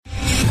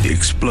The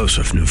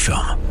explosive new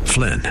film,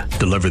 Flynn,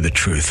 deliver the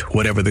truth,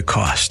 whatever the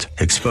cost,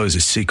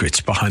 exposes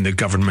secrets behind the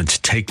government's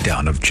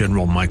takedown of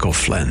General Michael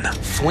Flynn.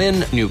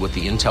 Flynn knew what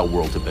the intel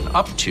world had been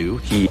up to.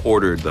 He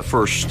ordered the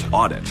first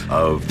audit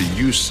of the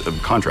use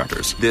of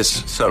contractors.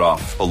 This set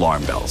off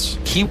alarm bells.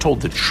 He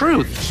told the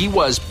truth. He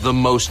was the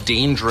most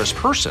dangerous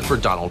person for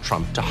Donald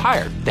Trump to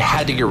hire. They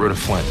had to get rid of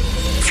Flynn.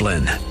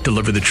 Flynn,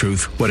 deliver the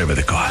truth, whatever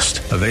the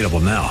cost. Available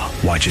now.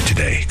 Watch it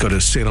today. Go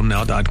to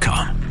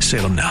salemnow.com.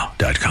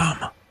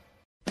 salemnow.com.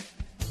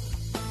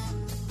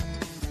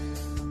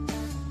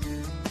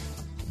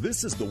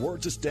 This is the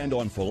Word to Stand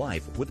On for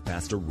Life with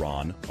Pastor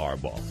Ron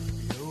Arbaugh.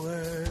 Your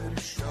word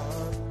is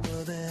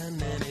sharper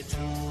than any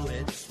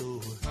two-edged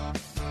sword,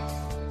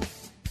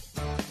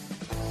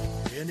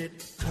 and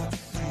it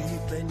cuts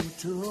deep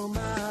into my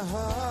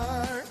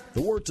heart.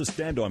 The Word to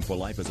Stand On for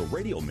Life is a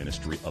radio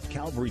ministry of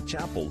Calvary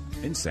Chapel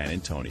in San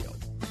Antonio.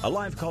 A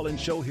live call-in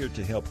show here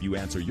to help you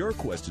answer your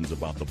questions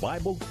about the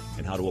Bible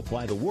and how to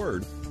apply the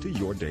Word to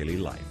your daily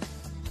life.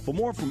 For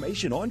more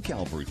information on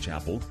Calvary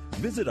Chapel,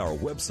 visit our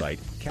website,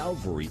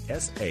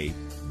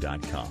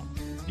 calvarysa.com.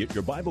 Get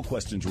your Bible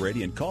questions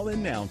ready and call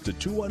in now to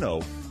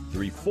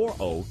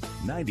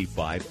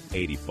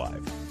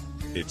 210-340-9585.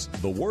 It's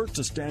The Word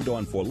to Stand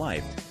On for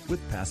Life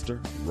with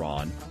Pastor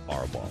Ron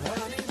Arbaugh.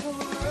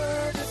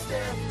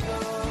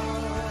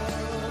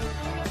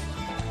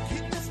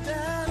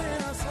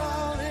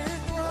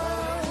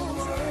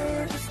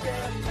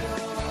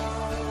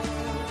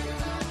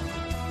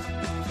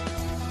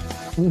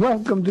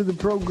 Welcome to the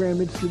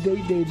program. It's the Day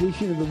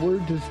edition of the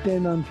Word to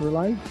Stand On for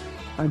Life.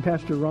 I'm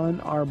Pastor Ron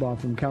Arbaugh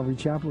from Calvary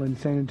Chapel in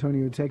San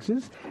Antonio,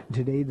 Texas.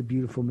 Today, the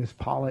beautiful Miss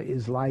Paula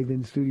is live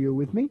in studio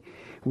with me.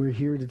 We're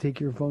here to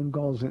take your phone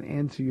calls and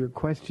answer your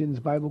questions,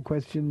 Bible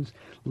questions,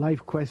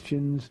 life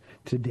questions,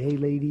 today,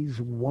 ladies,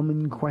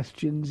 woman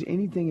questions,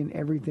 anything and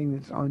everything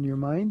that's on your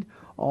mind.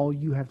 All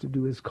you have to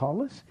do is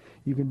call us.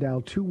 You can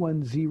dial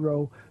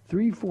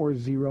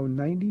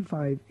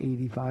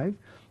 210-340-9585.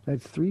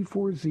 That's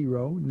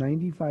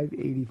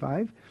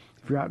 340-9585.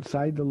 If you're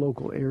outside the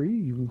local area,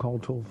 you can call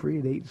toll-free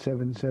at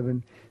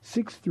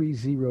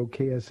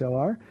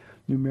 877-630-KSLR.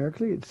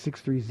 Numerically, it's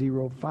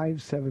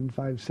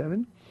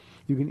 630-5757.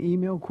 You can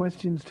email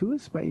questions to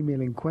us by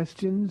emailing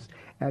questions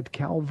at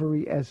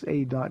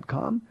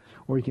calvarysa.com,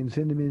 or you can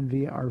send them in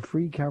via our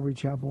free Calvary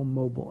Chapel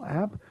mobile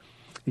app.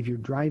 If you're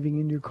driving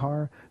in your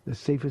car, the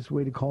safest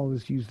way to call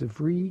is use the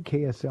free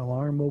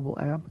KSLR mobile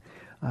app.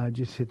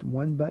 Just hit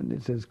one button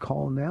that says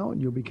call now,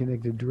 and you'll be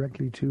connected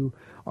directly to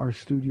our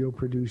studio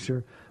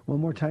producer. One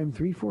more time,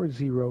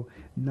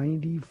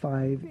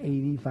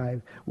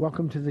 340-9585.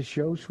 Welcome to the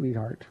show,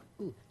 sweetheart.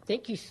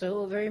 Thank you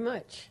so very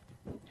much.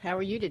 How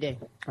are you today?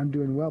 I'm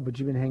doing well, but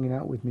you've been hanging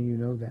out with me, you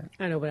know that.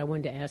 I know, but I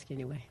wanted to ask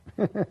anyway,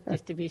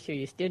 just to be sure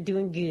you're still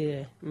doing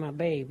good, my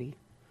baby.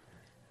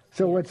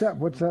 So what's up?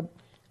 What's up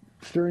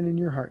stirring in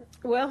your heart?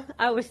 Well,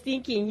 I was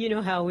thinking, you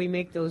know how we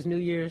make those New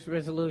Year's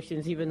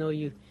resolutions, even though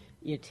you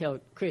tell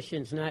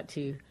Christians not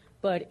to,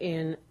 but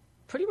in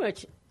pretty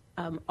much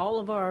all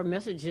of our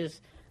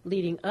messages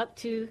leading up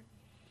to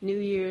New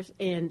Year's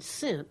and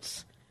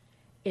since,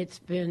 it's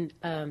been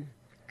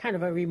kind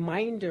of a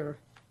reminder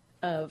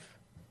of,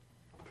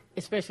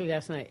 especially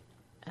last night,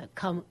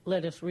 come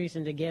let us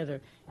reason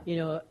together. You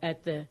know,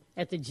 at the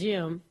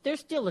gym, there's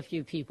still a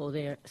few people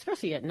there,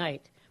 especially at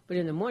night, but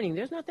in the morning,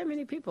 there's not that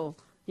many people,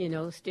 you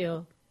know,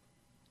 still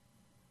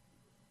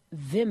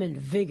vim and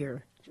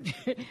vigor,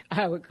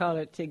 I would call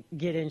it, to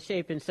get in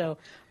shape. And so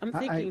I'm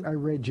thinking, I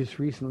read just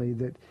recently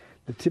that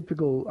the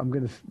typical I'm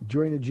going to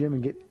join a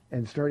gym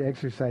and start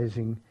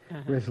exercising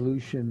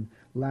resolution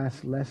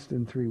lasts less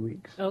than 3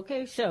 weeks.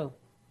 Okay, so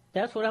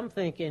that's what I'm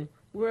thinking.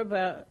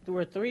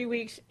 We're 3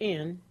 weeks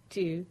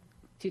into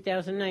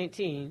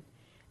 2019,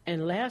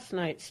 and last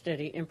night's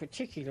study in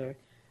particular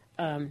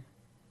kind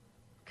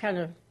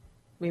of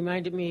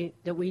reminded me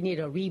that we need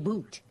a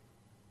reboot.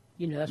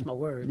 You know, that's my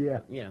word.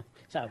 Yeah. You know,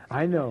 so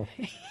I know.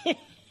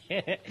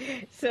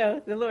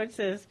 So the Lord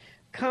says,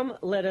 come,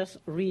 let us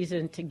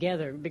reason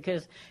together.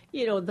 Because,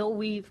 you know, though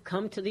we've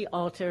come to the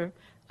altar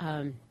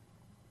and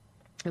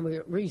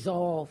we're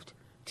resolved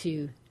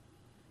to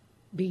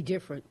be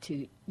different,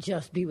 to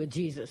just be with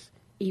Jesus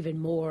even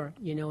more,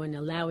 you know, and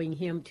allowing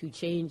him to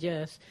change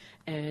us.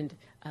 And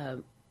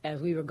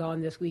as we were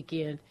gone this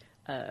weekend,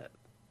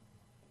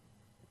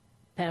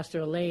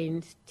 Pastor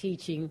Elaine's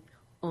teaching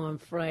on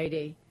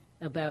Friday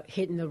about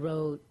hitting the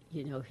road,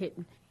 you know,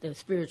 hitting the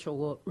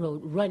spiritual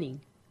road, running.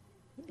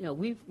 You know,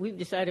 we've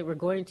decided we're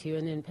going to,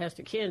 and then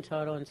Pastor Ken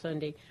taught on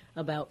Sunday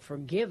about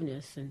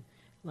forgiveness, and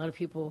a lot of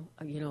people,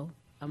 you know,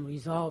 I'm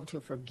resolved to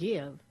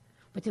forgive,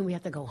 but then we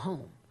have to go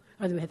home,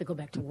 or then we have to go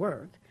back to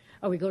work,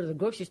 or we go to the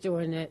grocery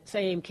store and that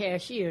same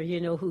cashier,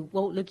 you know, who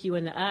won't look you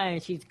in the eye,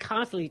 and she's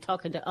constantly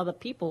talking to other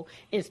people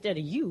instead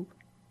of you,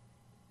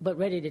 but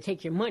ready to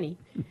take your money,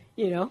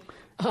 you know.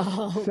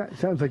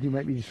 Sounds like you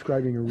might be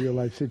describing a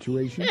real-life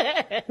situation.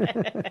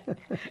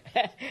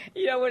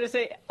 You know, want to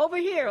say, over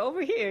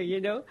here, you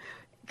know.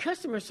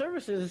 Customer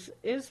services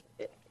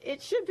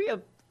it should be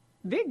a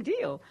big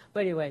deal.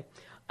 But anyway,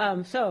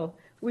 so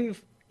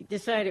we've,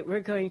 decided we're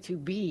going to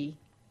be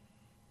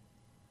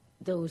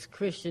those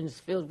Christians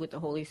filled with the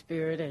Holy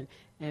Spirit,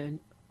 and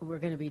we're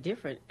going to be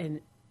different. And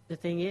the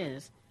thing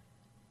is,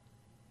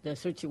 the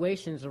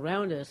situations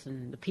around us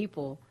and the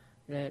people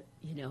that,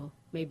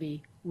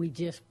 maybe we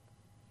just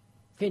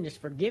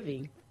finished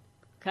forgiving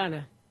kind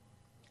of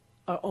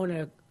are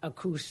on a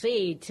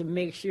crusade to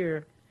make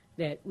sure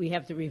that we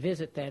have to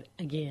revisit that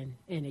again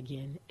and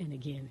again and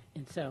again.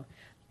 And so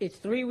it's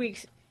 3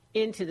 weeks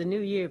into the new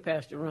year,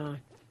 Pastor Ron,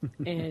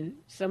 and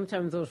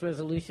sometimes those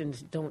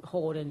resolutions don't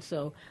hold. And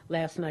so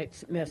last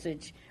night's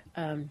message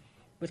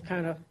was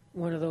kind of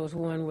one of those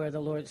where the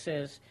Lord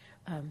says,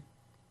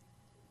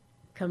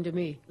 come to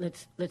me.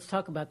 Let's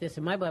talk about this.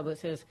 And my Bible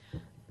says,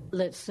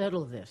 let's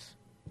settle this.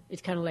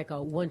 It's kind of like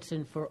a once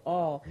and for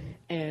all.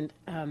 And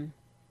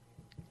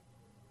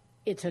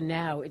it's a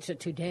now, it's a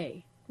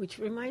today, which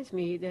reminds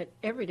me that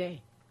every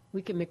day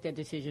we can make that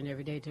decision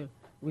every day to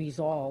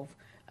resolve,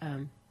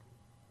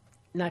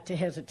 not to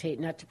hesitate,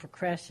 not to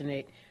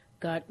procrastinate.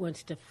 God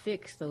wants to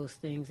fix those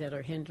things that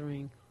are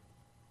hindering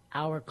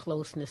our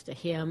closeness to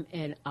Him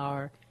and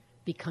our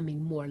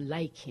becoming more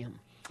like Him.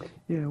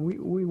 Yeah,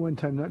 we one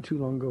time, not too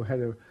long ago,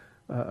 had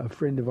a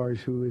friend of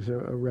ours who is a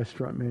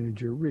restaurant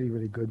manager, really,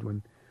 really good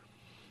one.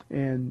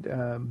 And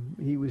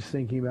he was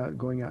thinking about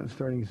going out and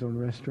starting his own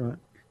restaurant.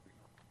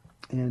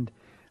 And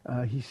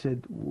he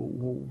said,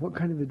 well, what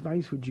kind of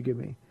advice would you give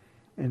me?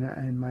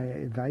 And my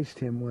advice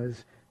to him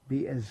was,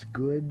 be as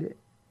good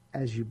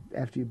as you,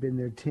 after you've been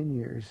there 10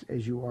 years,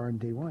 as you are on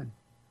day one.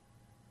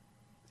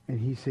 And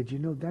he said,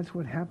 that's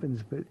what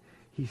happens. But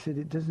he said,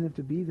 it doesn't have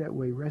to be that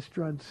way.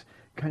 Restaurants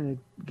kind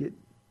of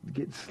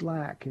get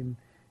slack, and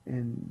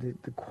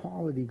the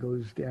quality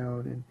goes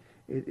down, and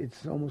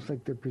it's almost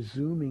like they're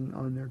presuming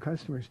on their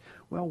customers.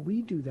 Well,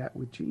 we do that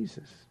with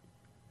Jesus.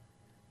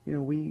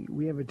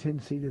 We have a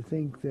tendency to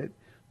think that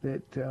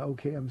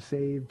okay, I'm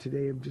saved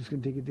today, I'm just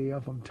going to take a day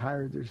off, I'm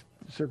tired, there's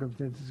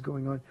circumstances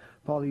going on.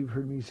 Paul, you've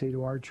heard me say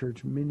to our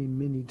church many,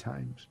 many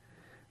times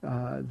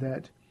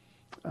that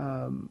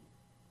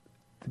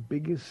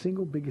the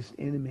single biggest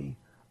enemy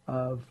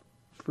of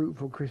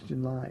fruitful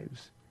Christian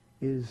lives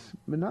is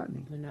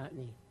monotony.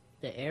 Monotony.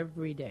 The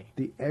everyday.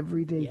 The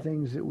everyday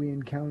things that we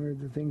encounter,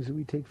 the things that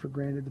we take for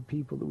granted, the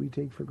people that we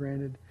take for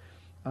granted,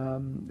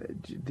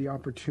 the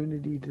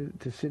opportunity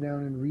to sit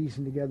down and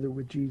reason together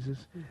with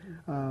Jesus.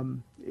 Mm-hmm.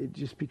 It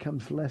just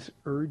becomes less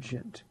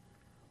urgent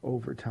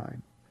over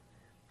time.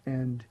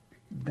 And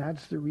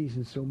that's the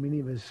reason so many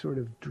of us sort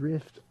of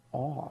drift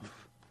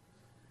off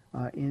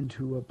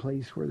into a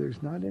place where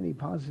there's not any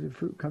positive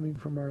fruit coming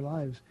from our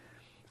lives.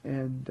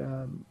 And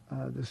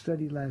the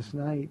study last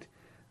night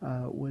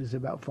was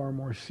about far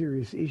more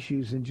serious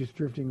issues than just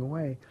drifting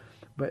away.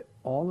 But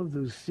all of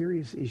those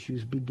serious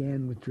issues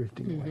began with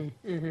drifting away.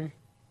 Mm-hmm.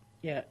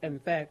 Yeah, in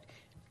fact,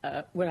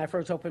 when I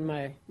first opened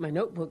my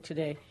notebook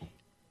today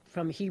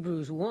from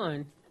Hebrews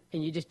 1,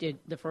 and you just did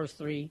the first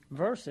 3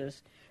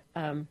 verses,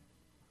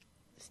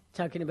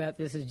 talking about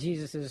this as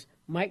Jesus'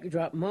 mic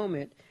drop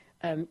moment,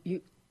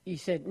 you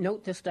said,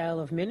 note the style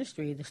of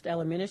ministry. The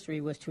style of ministry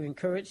was to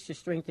encourage, to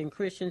strengthen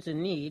Christians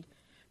in need,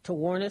 to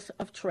warn us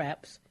of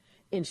traps,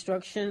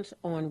 instructions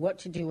on what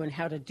to do and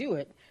how to do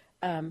it.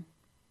 And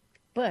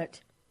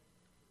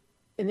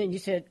then you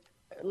said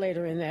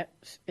later in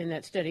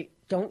that study,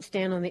 don't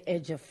stand on the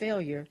edge of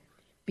failure,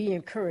 be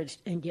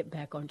encouraged, and get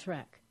back on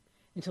track.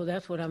 And so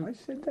that's what I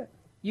said that.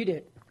 You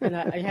did. And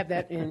I have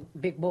that in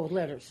big, bold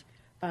letters.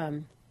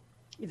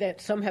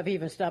 That some have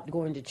even stopped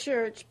going to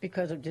church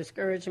because of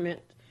discouragement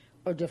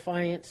or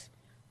defiance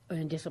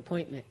and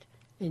disappointment.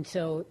 And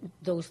so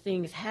those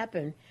things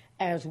happen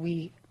as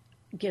we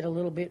get a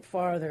little bit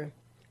farther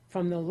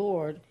from the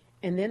Lord.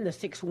 And then the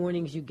 6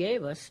 warnings you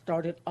gave us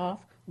started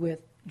off with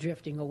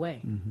drifting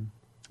away. Mm-hmm.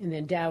 And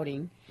then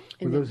doubting.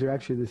 And those are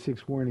actually the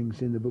 6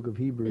 warnings in the book of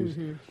Hebrews.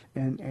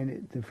 Mm-hmm.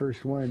 And the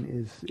first one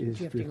is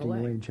drifting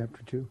away in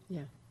chapter 2.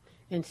 Yeah.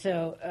 And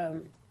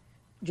so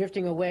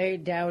drifting away,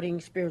 doubting,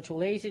 spiritual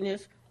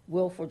laziness,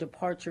 willful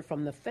departure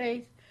from the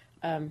faith,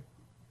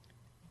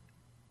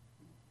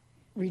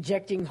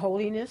 rejecting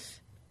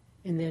holiness,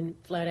 and then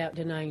flat out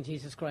denying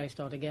Jesus Christ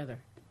altogether.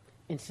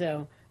 And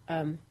so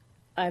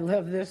I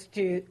love this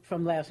too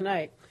from last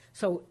night.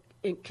 So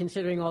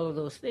considering all of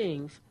those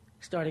things,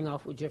 starting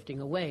off with drifting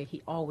away,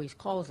 he always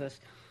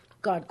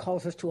God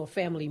calls us to a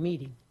family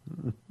meeting.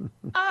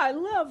 I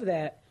love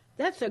that.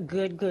 That's a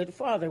good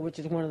father, which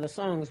is one of the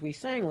songs we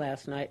sang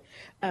last night.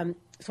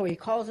 So he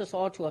calls us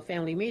all to a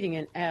family meeting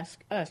and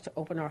asks us to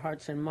open our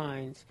hearts and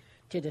minds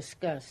to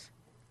discuss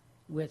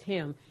with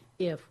him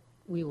if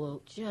we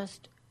will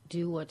just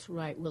do what's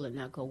right. Will it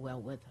not go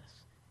well with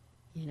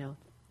us?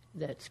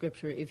 That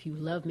scripture, if you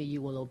love me,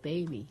 you will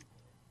obey me.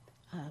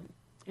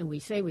 And we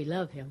say we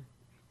love him.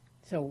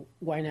 So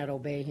why not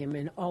obey him?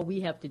 And all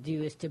we have to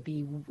do is to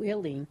be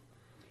willing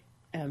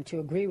to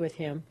agree with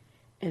him,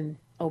 and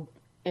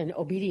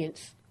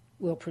obedience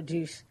will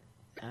produce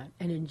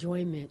an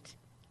enjoyment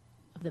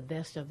of the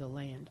best of the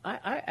land.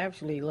 I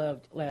actually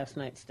loved last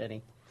night's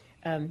study.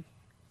 And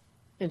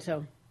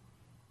so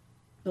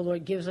the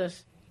Lord gives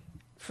us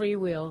free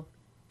will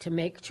to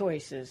make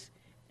choices.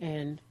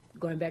 And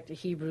going back to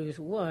Hebrews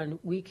 1,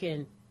 we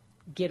can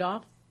get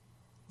off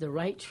the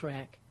right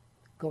track,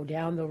 go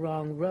down the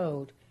wrong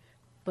road,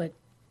 but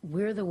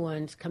we're the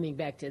ones coming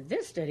back to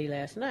this study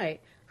last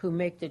night who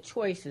make the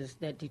choices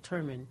that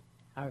determine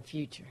our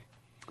future.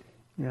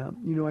 Yeah,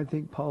 I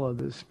think, Paula,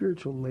 the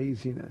spiritual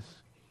laziness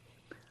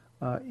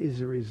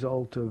is a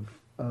result of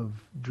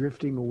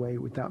drifting away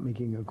without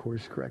making a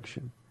course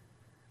correction.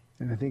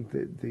 And I think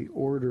that the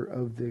order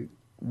of the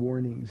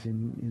warnings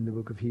in the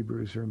book of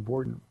Hebrews are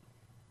important.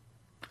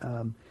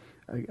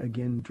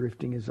 Again,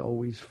 drifting is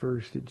always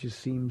first. It just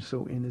seems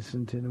so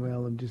innocent and,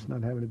 well, I'm just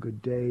not having a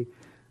good day.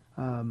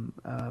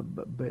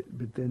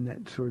 But then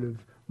that sort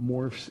of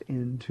morphs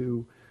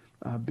into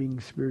being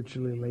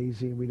spiritually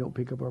lazy. We don't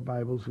pick up our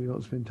Bibles. We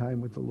don't spend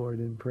time with the Lord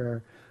in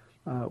prayer.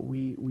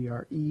 We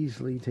are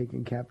easily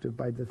taken captive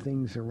by the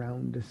things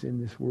around us in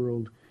this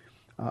world.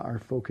 Our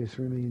focus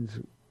remains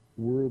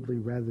worldly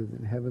rather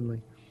than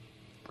heavenly.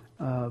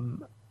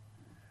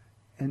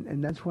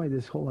 And that's why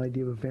this whole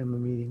idea of a family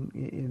meeting,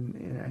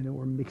 and I know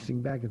we're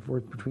mixing back and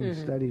forth between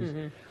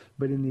studies,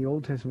 but in the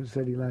Old Testament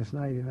study last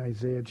night in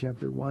Isaiah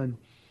chapter 1,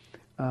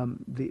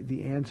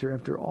 the answer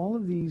after all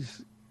of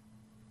these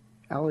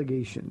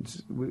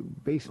allegations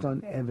based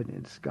on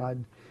evidence,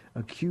 God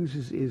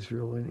accuses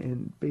Israel,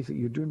 and basically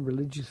you're doing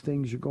religious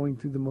things, you're going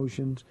through the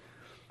motions,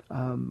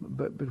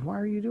 but why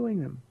are you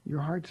doing them? Your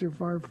hearts are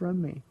far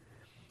from me.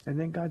 And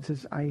then God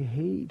says, I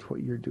hate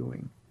what you're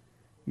doing.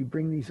 You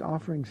bring these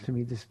offerings to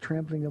me, this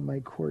trampling of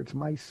my courts.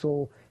 My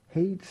soul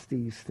hates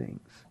these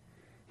things.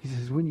 He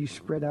says, when you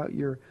spread out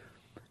your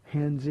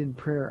hands in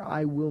prayer,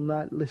 I will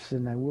not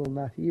listen, I will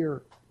not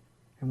hear.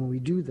 And when we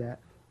do that,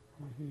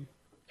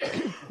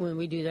 when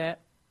we do that,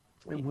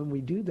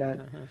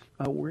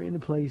 we're in a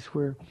place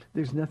where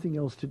there's nothing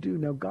else to do.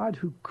 Now, God,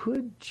 who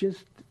could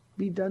just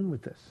be done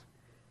with us,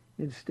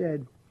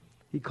 instead,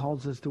 he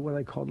calls us to what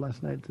I called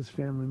last night at this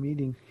family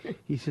meeting.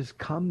 He says,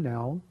 come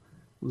now,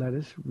 let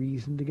us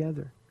reason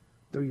together.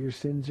 Though your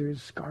sins are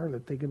as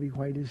scarlet, they can be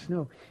white as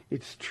snow.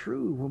 It's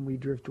true when we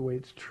drift away.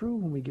 It's true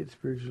when we get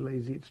spiritually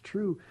lazy. It's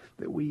true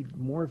that we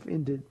morph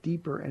into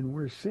deeper and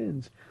worse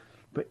sins.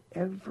 But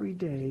every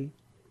day,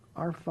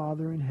 our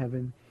Father in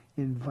heaven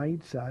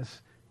invites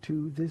us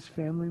to this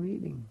family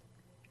meeting.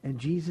 And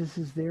Jesus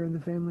is there in the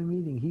family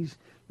meeting. He's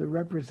the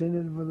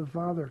representative of the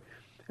Father.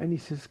 And he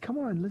says, come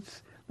on,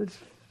 let's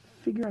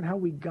figure out how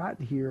we got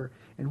here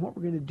and what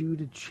we're going to do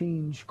to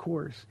change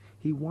course.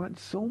 He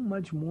wants so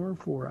much more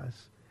for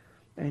us.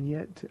 And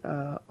yet,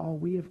 all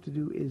we have to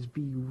do is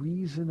be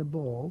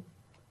reasonable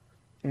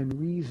and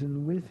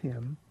reason with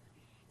him.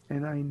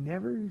 And I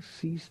never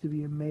cease to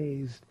be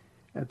amazed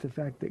at the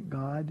fact that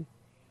God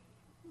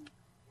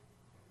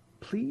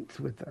pleads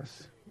with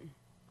us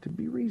to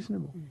be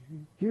reasonable.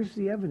 Here's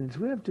the evidence.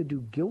 We don't have to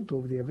do guilt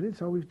over the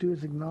evidence. All we have to do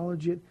is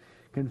acknowledge it,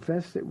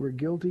 confess that we're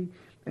guilty,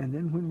 and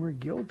then when we're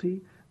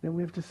guilty, then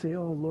we have to say,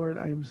 oh, Lord,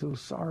 I am so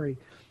sorry.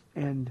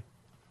 And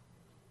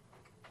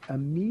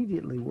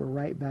immediately we're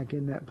right back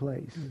in that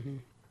place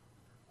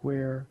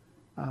where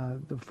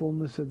the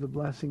fullness of the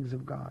blessings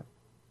of God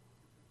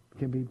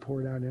can be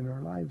poured out in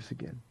our lives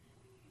again.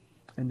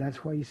 And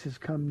that's why he says,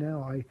 come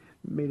now. I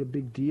made a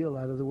big deal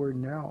out of the word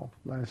now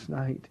last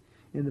night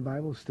in the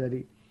Bible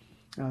study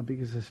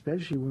because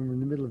especially when we're in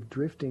the middle of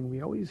drifting,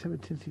 we always have a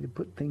tendency to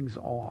put things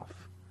off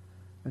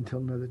until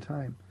another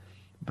time.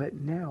 But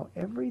now,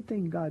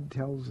 everything God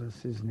tells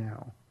us is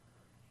now.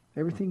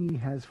 Everything he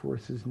has for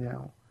us is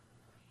now.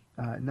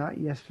 Not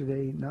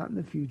yesterday, not in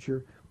the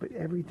future, but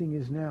everything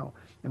is now.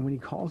 And when he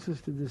calls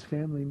us to this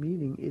family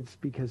meeting, it's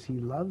because he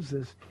loves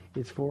us.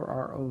 It's for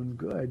our own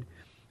good.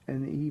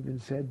 And he even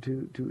said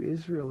to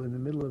Israel in the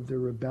middle of their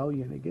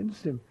rebellion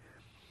against him,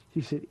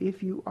 he said,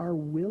 if you are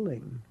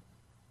willing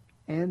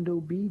and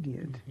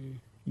obedient,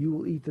 you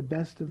will eat the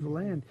best of the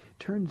land.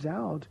 Turns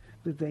out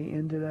that they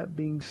ended up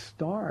being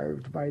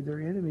starved by their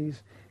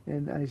enemies.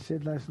 And I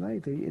said last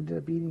night, they ended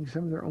up eating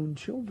some of their own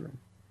children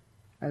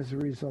as a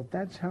result.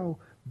 That's how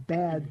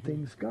bad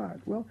things got.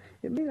 Well,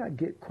 it may not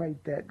get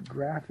quite that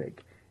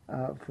graphic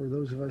for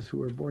those of us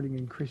who are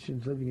born-again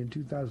Christians living in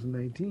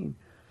 2019,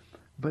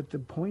 but the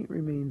point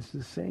remains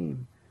the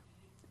same.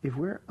 If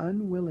we're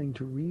unwilling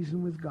to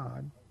reason with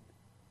God,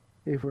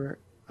 if we're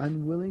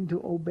unwilling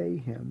to obey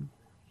him,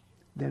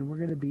 then we're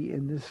going to be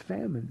in this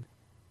famine.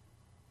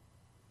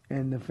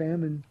 And the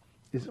famine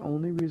is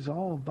only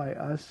resolved by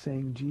us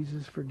saying,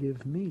 Jesus,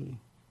 forgive me.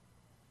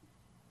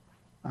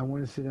 I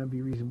want to sit down and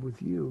be reasonable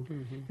with you.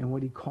 And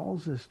what he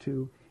calls us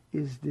to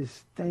is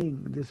this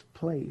thing, this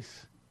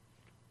place,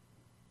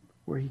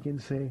 where he can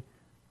say,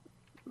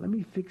 let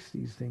me fix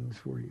these things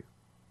for you.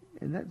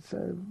 And that's,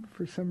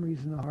 for some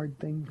reason, a hard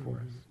thing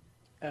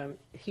for us.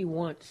 He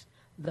wants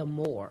the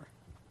more.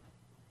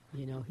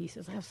 You know, he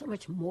says, I have so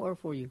much more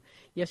for you.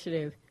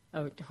 Yesterday,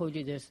 I told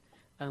you this,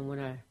 when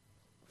I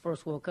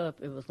first woke up,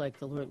 it was like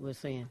the Lord was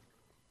saying,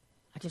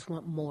 I just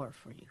want more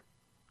for you,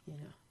 you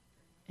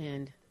know.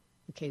 And,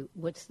 okay,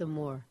 what's the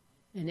more?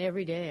 And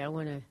every day I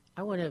want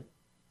to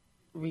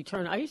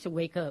return. I used to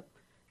wake up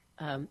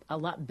a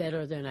lot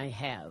better than I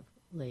have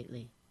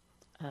lately.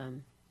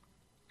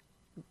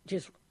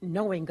 just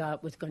knowing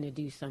God was going to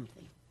do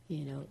something,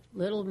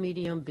 little,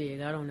 medium,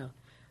 big, I don't know.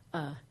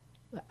 I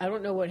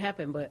don't know what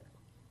happened, but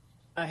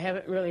I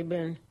haven't really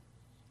been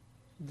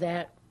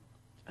that,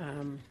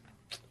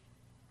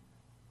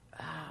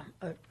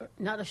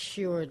 not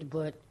assured,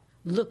 but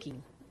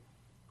looking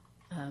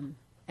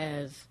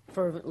as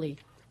fervently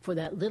for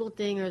that little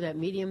thing or that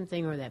medium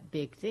thing or that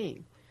big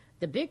thing.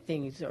 The big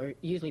things are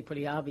usually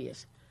pretty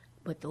obvious,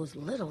 but those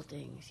little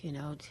things,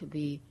 to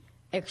be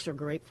extra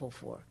grateful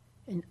for.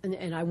 And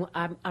I'm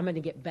going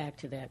to get back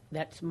to that.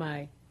 That's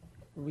my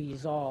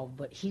resolve,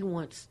 but he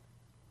wants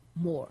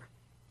more.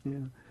 Yeah.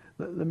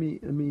 Let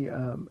me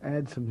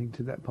add something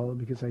to that, Paula,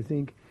 because I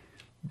think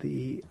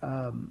we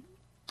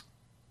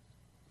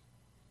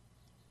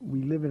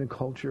live in a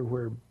culture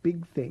where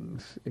big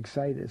things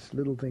excite us,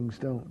 little things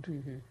don't.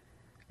 Mm-hmm.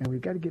 And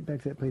we've got to get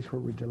back to that place where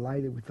we're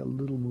delighted with the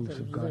little moves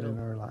of God in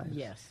our lives.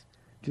 Yes.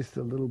 Just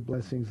the little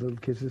blessings, little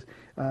kisses.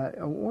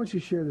 I want you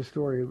to share the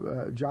story.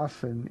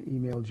 Jocelyn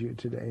emailed you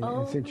today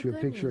and sent you a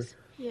picture.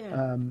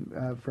 Yeah.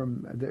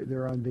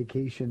 They're on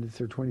vacation. It's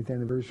their 20th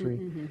anniversary,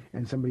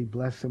 and somebody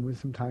blessed them with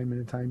some time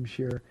in a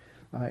timeshare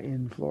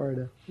in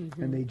Florida.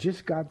 Mm-hmm. And they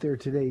just got there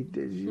today.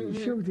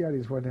 Share with the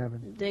audience what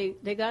happened.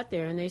 They got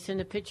there, and they sent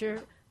a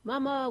picture.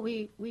 Mama,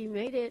 we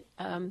made it.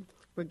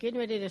 We're getting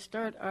ready to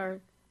start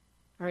our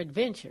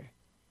adventure.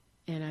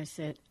 And I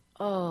said,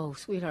 oh,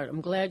 sweetheart, I'm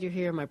glad you're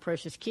here, my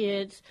precious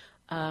kids.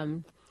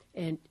 And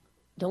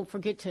don't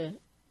forget to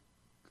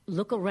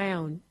look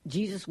around.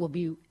 Jesus will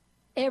be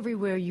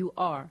everywhere you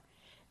are.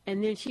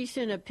 And then she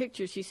sent a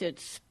picture. She said,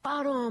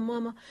 spot on,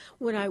 Mama.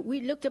 When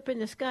we looked up in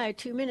the sky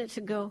 2 minutes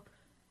ago,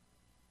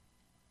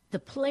 the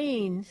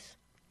planes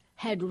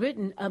had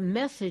written a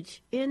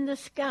message in the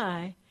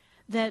sky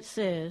that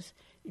says,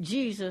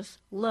 Jesus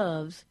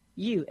loves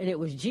you. And it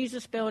was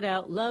Jesus spelled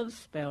out, love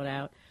spelled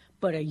out,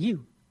 but a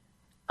you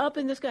up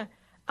in the sky.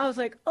 I was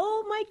like,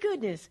 oh, my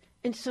goodness.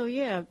 And so,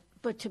 yeah,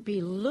 but to be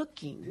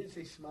looking. Did it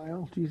say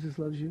smile? Jesus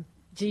loves you?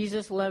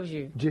 Jesus loves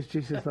you. Just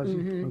Jesus loves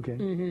you? Okay.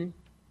 Mm-hmm.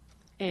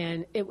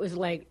 And it was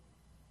like,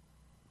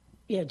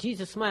 yeah,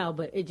 Jesus smiled,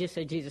 but it just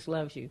said Jesus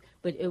loves you.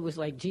 But it was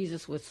like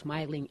Jesus was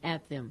smiling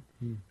at them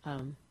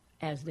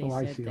as they said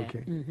I see. that.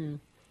 Okay. Mm-hmm.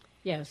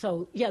 Yeah,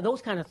 so, yeah,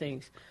 those kind of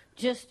things.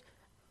 Just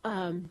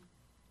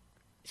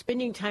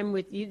spending time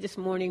with you this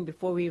morning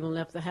before we even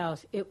left the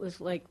house, it was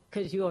like,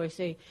 because you always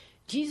say,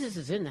 Jesus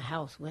is in the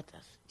house with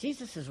us.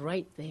 Jesus is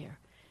right there.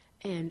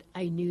 And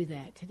I knew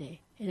that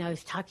today. And I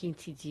was talking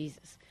to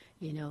Jesus,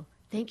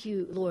 Thank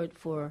you, Lord,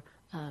 for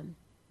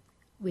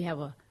we have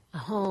a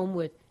home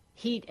with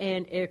heat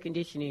and air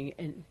conditioning.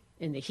 And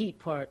in the heat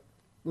part,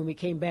 when we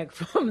came back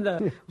from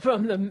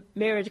the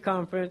marriage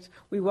conference,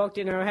 we walked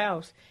in our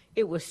house.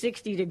 It was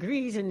 60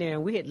 degrees in there,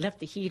 and we had left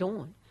the heat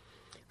on.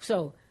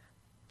 So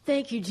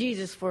thank you,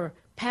 Jesus, for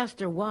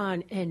Pastor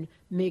Juan and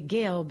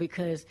Miguel,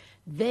 because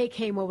they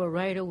came over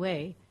right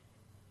away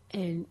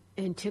and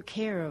took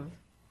care of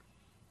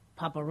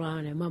Papa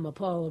Ron and Mama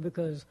Paula,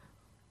 because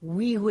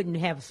we wouldn't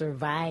have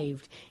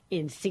survived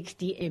in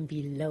 60 and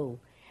below.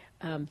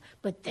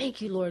 But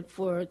thank you, Lord,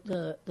 for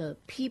the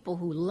people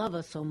who love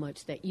us so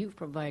much that you've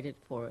provided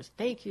for us.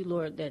 Thank you,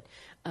 Lord, that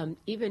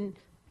even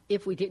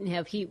if we didn't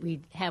have heat,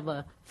 we'd have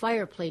a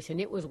fireplace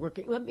and it was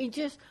working. I mean,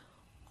 just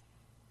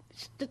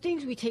the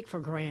things we take for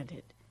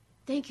granted.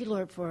 Thank you,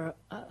 Lord, for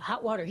a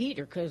hot water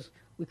heater, because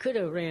we could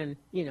have ran,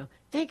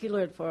 Thank you,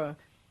 Lord, for a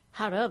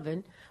hot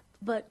oven.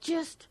 But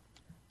just,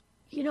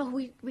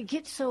 we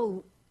get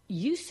so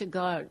used to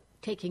God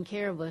taking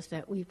care of us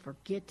that we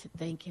forget to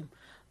thank him.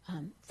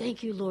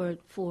 Thank you, Lord,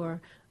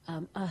 for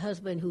a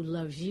husband who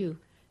loves you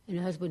and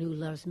a husband who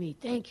loves me.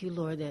 Thank you,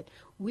 Lord, that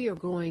we are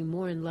growing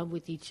more in love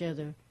with each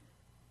other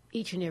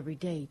each and every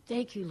day.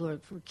 Thank you,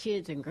 Lord, for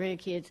kids and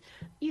grandkids.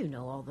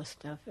 All the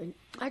stuff. And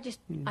I just,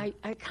 I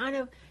kind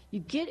of, you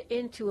get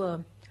into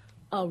a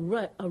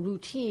rut, a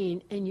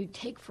routine, and you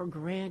take for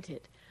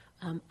granted.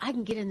 I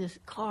can get in this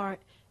car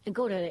and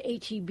go to the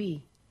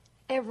H-E-B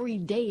every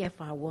day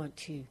if I want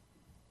to.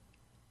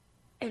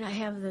 And I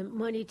have the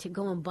money to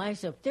go and buy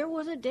stuff. There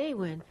was a day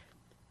when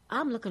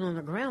I'm looking on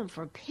the ground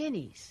for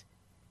pennies.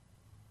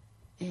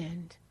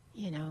 And,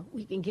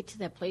 we can get to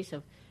that place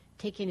of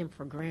taking him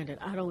for granted.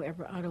 I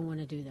don't want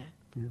to do that.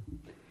 Yeah.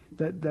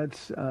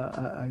 That's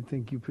I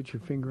think you put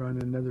your finger on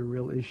another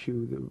real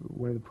issue.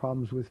 One of the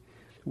problems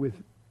with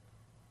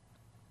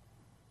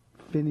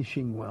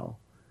finishing well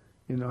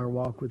in our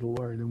walk with the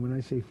Lord. And when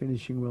I say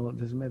finishing well, it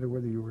doesn't matter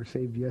whether you were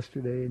saved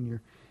yesterday and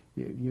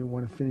you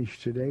want to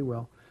finish today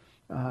well.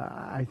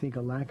 I think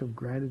a lack of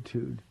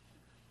gratitude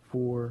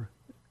for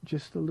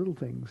just the little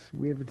things.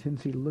 We have a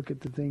tendency to look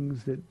at the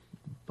things that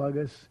bug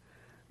us.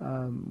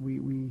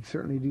 We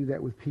certainly do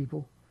that with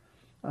people.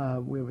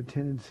 We have a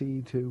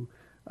tendency to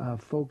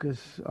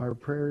focus our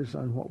prayers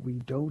on what we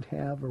don't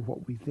have or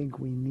what we think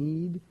we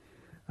need,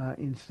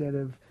 instead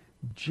of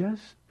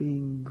just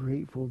being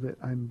grateful that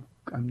I'm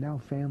now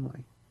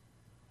family.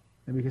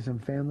 And because I'm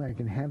family, I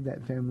can have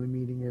that family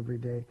meeting every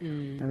day.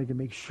 And I can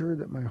make sure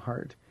that my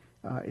heart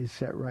is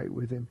set right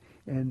with him.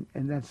 And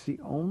that's the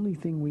only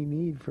thing we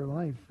need for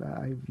life.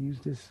 I've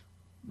used this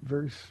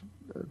verse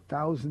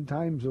 1,000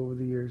 times over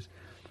the years.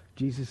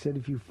 Jesus said,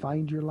 if you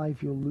find your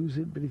life, you'll lose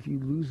it. But if you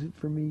lose it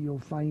for me, you'll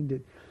find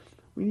it.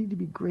 We need to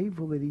be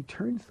grateful that he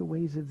turns the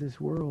ways of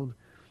this world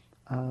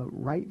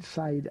right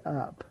side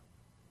up.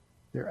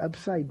 They're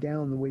upside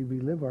down the way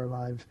we live our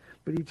lives,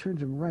 but he turns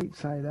them right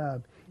side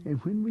up.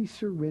 And when we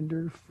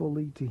surrender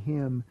fully to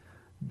him,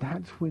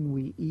 that's when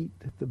we eat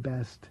the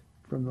best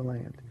from the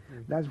land.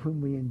 That's when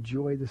we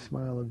enjoy the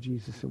smile of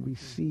Jesus and we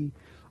see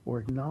or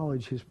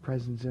acknowledge his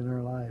presence in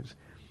our lives.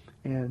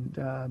 And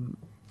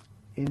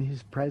in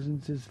his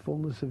presence is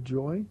fullness of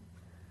joy,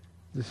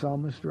 the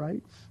psalmist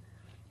writes.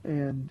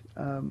 And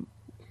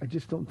I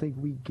just don't think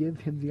we give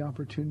him the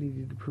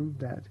opportunity to prove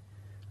that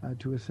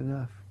to us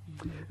enough.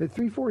 At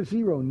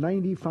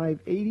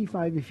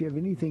 340-9585, if you have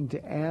anything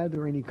to add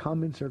or any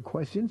comments or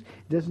questions,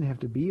 it doesn't have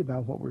to be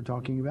about what we're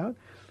talking about.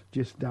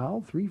 Just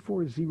dial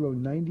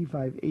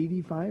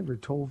 340-9585 or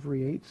toll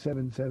free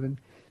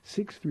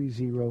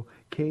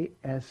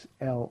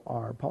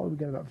 877-630-KSLR. Paula, we've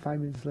got about 5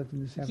 minutes left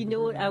in this afternoon. You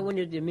know what I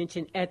wanted to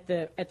mention at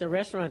the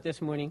restaurant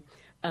this morning?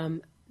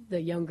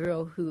 The young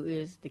girl who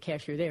is the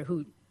cashier there,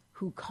 who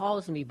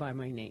calls me by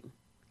my name,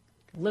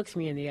 looks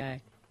me in the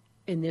eye,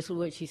 and this is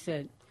what she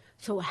said.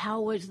 So how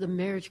was the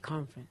marriage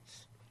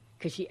conference?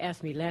 Because she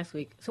asked me last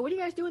week, so what are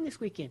you guys doing this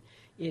weekend?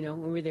 You know,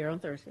 when we were there on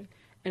Thursday.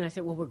 And I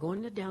said, well, we're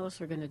going to Dallas.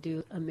 We're going to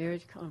do a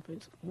marriage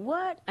conference.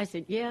 What? I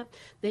said, yeah.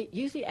 They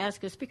usually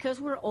ask us because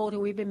we're old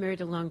and we've been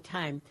married a long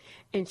time.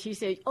 And she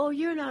said, oh,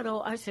 you're not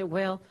old. I said,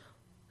 well,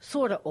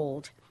 sort of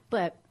old.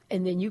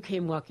 And then you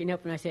came walking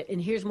up and I said,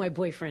 and here's my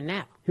boyfriend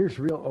now. Here's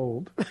real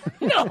old.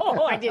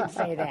 No, I didn't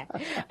say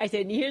that. I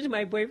said, and here's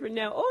my boyfriend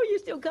now. Oh, you're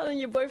still calling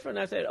your boyfriend?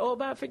 I said, oh,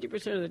 about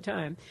 50% of the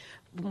time.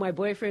 My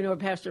boyfriend or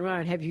Pastor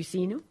Ron, have you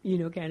seen him? You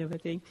know, kind of a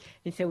thing.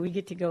 And so we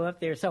get to go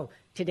up there. So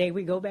today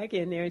we go back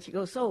in there and she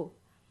goes, so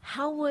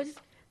how was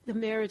the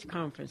marriage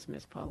conference,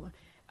 Miss Paula?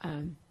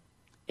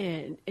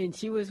 And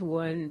she was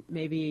one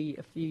maybe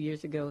a few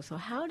years ago. So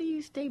how do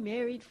you stay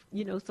married,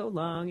 you know, so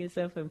long and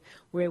stuff? And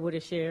we're able to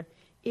share.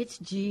 It's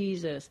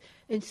Jesus.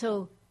 And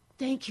so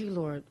thank you,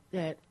 Lord,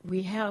 that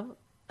we have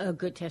a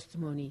good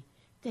testimony.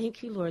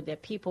 Thank you, Lord,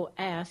 that people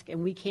ask,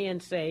 and we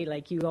can say,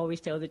 like you always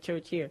tell the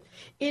church here,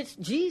 it's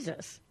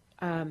Jesus.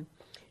 And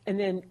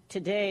then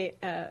today,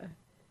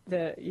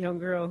 the young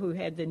girl who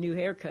had the new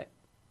haircut,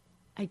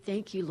 I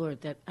thank you,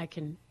 Lord, that I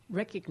can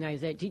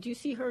recognize that. Did you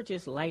see her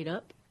just light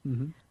up?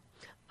 Mm-hmm.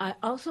 I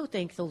also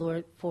thank the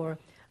Lord for...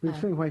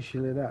 Explain why she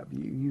lit up.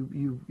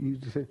 You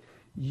said...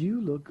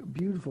 You look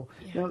beautiful.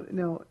 Yeah.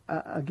 Now,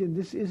 again,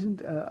 this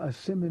isn't a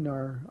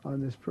seminar on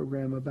this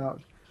program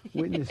about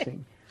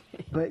witnessing,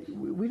 but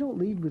we don't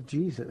lead with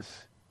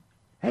Jesus.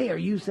 Hey, are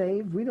you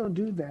saved? We don't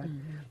do that. Mm-hmm.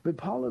 But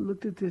Paula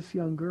looked at this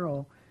young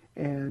girl,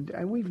 and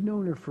we've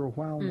known her for a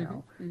while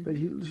now, but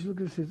she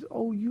looked and says,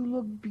 oh, you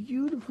look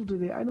beautiful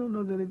today. I don't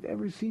know that I've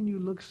ever seen you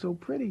look so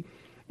pretty.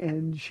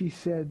 And she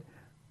said,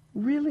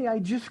 really, I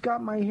just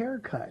got my hair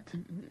cut.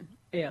 Mm-hmm.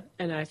 Yeah,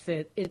 and I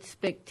said, it's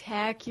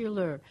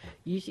spectacular.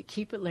 You should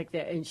keep it like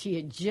that. And she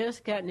had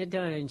just gotten it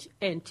done.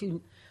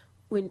 And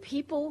when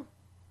people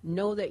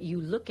know that you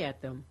look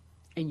at them,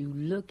 and you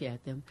look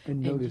at them,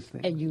 and notice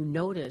things, and you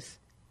notice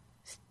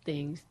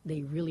things,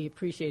 they really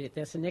appreciate it.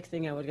 That's the next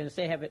thing I was going to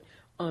say. I have it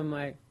on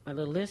my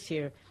little list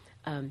here,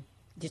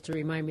 just to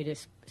remind me to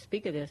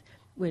speak of this.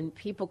 When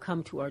people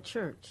come to our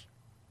church,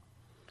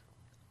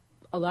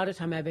 a lot of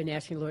time I've been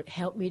asking, Lord,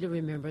 help me to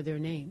remember their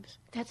names.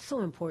 That's so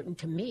important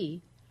to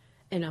me.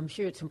 And I'm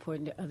sure it's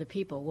important to other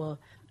people. Well,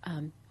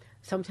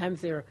 sometimes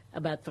they're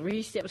about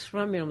 3 steps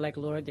from me. I'm like,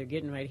 Lord, they're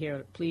getting right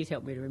here. Please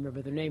help me to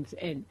remember their names.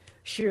 And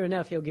sure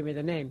enough, he'll give me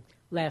the name.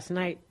 Last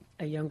night,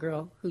 a young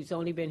girl who's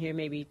only been here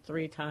maybe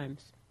 3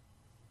 times,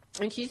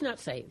 and she's not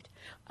saved.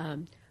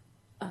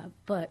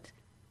 But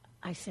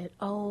I said,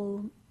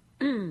 oh,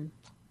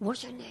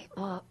 what's your name?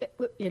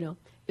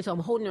 So I'm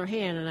holding her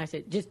hand, and I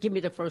said, just give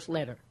me the first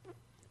letter.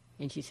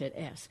 And she said,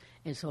 S.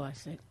 And so I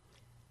said,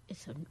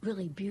 it's a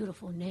really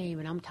beautiful name,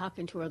 and I'm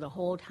talking to her the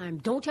whole time.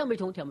 Don't tell me,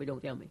 don't tell me,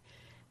 don't tell me.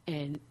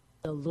 And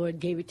the Lord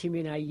gave it to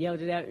me, and I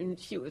yelled it out, and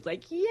she was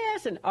like,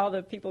 yes. And all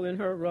the people in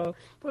her row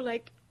were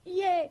like,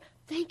 yay.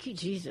 Thank you,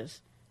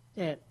 Jesus,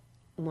 that,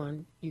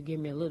 1, you give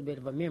me a little bit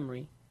of a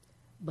memory,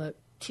 but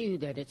 2,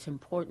 that it's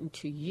important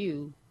to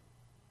you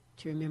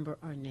to remember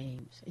our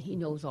names. He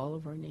knows all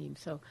of our names.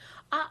 So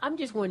I'm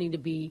just wanting to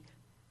be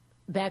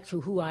back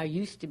to who I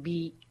used to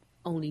be,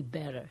 only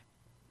better.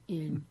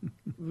 In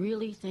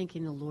really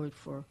thanking the Lord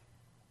for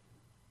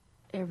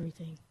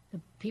everything, the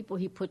people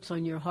he puts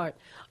on your heart.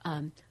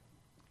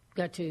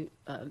 Got to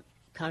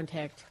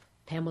contact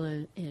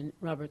Pamela and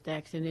Robert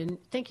Thaxton, and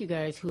thank you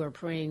guys who are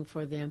praying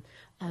for them.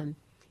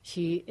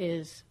 She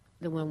is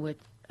the one with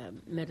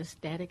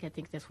metastatic, I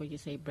think that's what you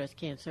say, breast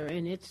cancer,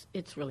 and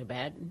it's really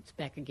bad. It's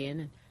back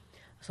again. And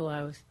so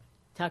I was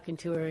talking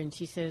to her, and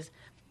she says,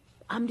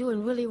 I'm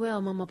doing really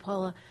well, Mama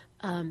Paula.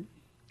 I'm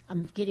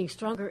getting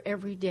stronger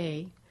every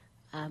day.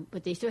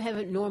 But they still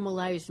haven't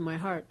normalized my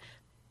heart.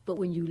 But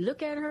when you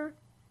look at her,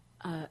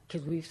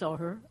 because we saw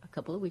her a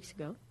couple of weeks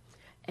ago.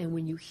 And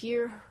when you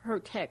hear her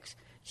text,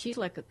 she's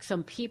like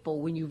some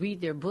people, when you read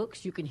their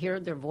books, you can hear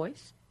their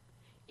voice.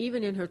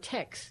 Even in her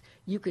text,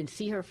 you can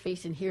see her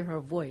face and hear her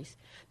voice,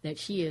 that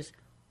she is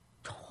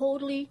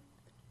totally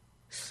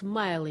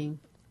smiling,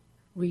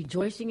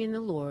 rejoicing in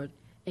the Lord,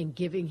 and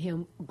giving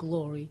him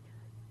glory,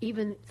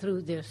 even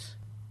through this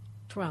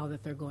trial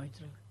that they're going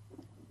through.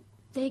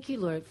 Thank you,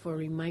 Lord, for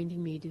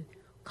reminding me to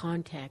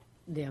contact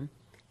them,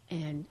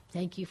 and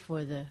thank you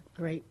for the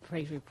great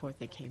praise report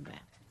that came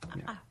back.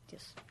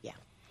 Yeah.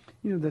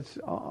 You know, that's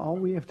all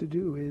we have to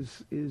do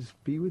is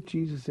be with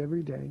Jesus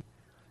every day,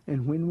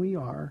 and when we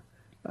are,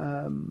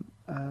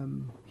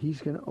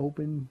 he's going to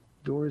open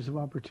doors of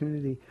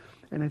opportunity.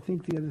 And I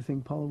think the other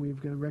thing, Paula,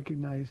 we've got to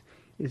recognize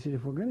is that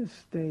if we're going to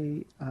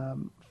stay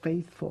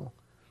faithful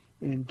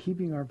in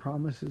keeping our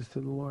promises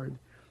to the Lord,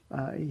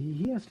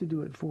 he has to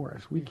do it for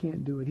us. We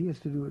can't do it. He has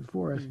to do it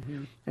for us.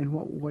 Mm-hmm. And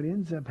what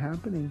ends up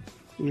happening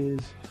is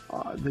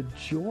the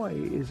joy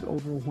is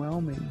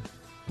overwhelming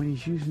when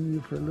he's using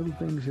you for little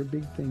things or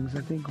big things.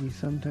 I think we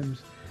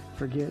sometimes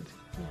forget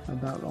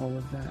about all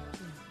of that.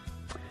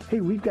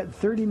 Hey, we've got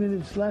 30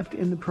 minutes left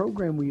in the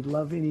program. We'd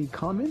love any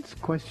comments,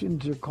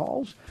 questions, or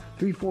calls.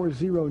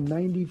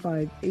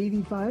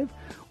 340-9585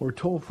 or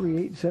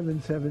toll-free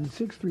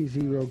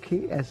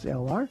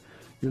 877-630-KSLR.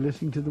 You're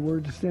listening to The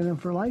Word to Stand On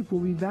for Life.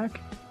 We'll be back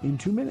in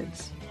 2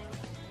 minutes.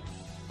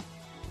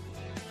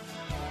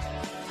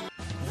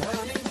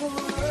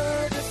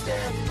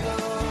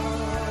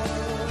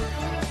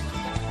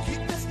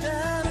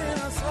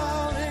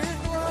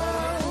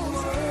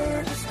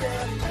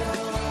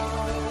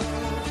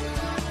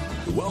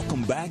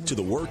 Welcome back to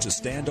The Word to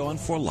Stand On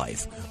for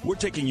Life. We're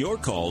taking your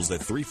calls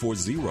at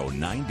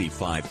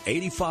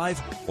 340-9585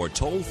 or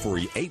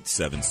toll-free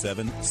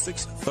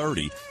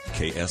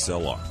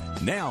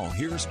 877-630-KSLR. Now,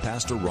 here's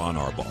Pastor Ron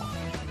Arbaugh.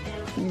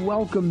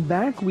 Welcome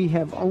back. We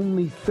have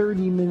only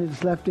 30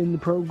 minutes left in the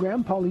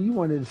program. Paula, you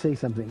wanted to say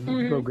something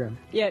in the program.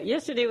 Yeah,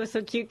 yesterday was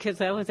so cute because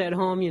I was at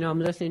home. You know, I'm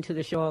listening to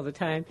the show all the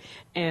time.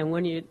 And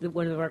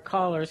one of our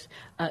callers,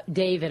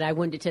 David, I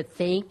wanted to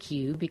thank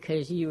you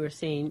because you were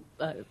saying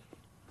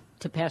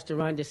to Pastor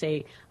Ron to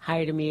say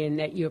hi to me and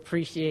that you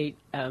appreciate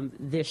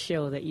this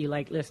show, that you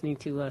like listening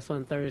to us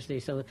on Thursday.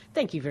 So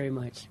thank you very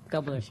much.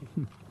 God bless you.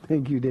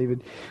 Thank you,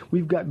 David.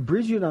 We've got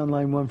Bridget on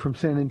line one from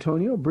San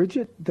Antonio.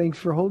 Bridget, thanks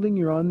for holding.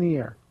 You're on the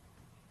air.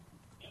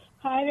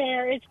 Hi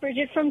there. It's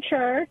Bridget from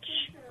church.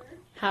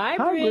 Hi,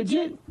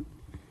 Bridget.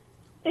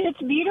 It's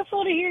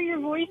beautiful to hear your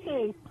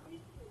voices.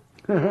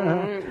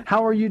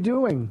 How are you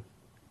doing?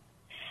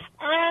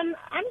 I'm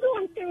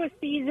going through a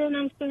season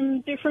of some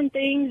different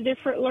things,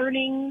 different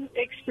learning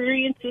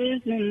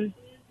experiences, and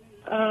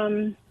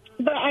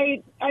but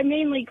I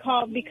mainly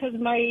called because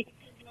my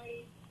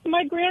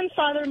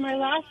grandfather, my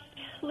last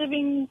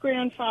living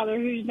grandfather,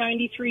 who's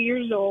 93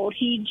 years old,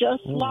 he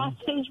just lost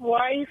his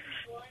wife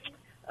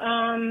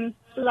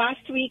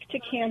last week to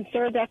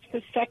cancer. That's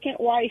the second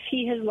wife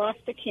he has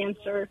lost to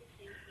cancer.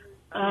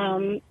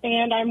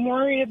 And I'm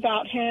worried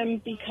about him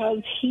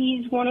because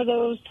he's one of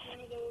those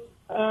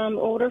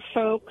older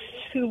folks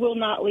who will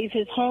not leave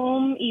his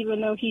home, even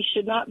though he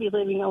should not be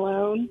living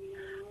alone.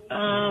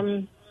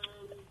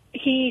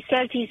 He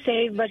says he's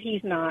saved, but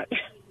he's not.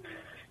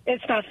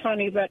 It's not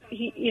funny, but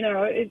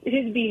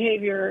his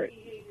behavior,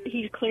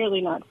 he's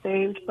clearly not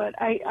saved. But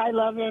I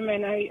love him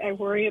and I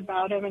worry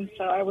about him, and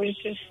so I was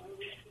just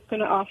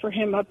going to offer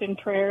him up in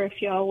prayer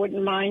if y'all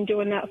wouldn't mind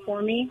doing that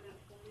for me.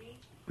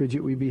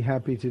 Bridget, we'd be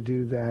happy to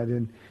do that.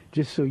 And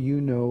just so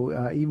you know,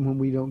 even when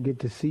we don't get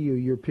to see you,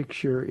 your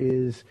picture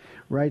is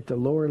right the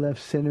lower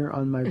left center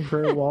on my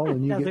prayer wall,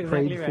 and you get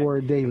prayed for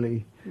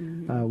daily.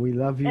 Mm-hmm. We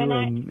love you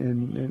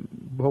and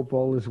hope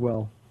all is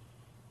well.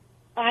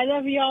 I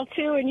love you all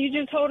too, and you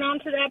just hold on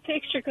to that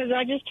picture because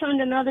I just turned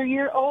another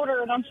year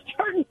older, and I'm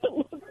starting to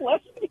look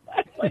less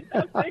like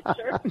that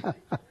picture.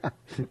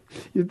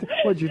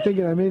 What, you're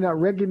thinking I may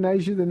not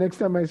recognize you the next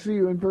time I see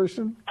you in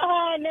person?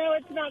 No,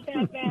 it's not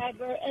that bad.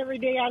 But every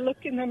day I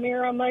look in the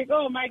mirror, I'm like,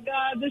 oh, my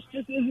God, this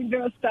just isn't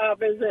going to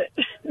stop, is it?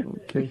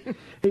 Okay.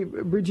 Hey,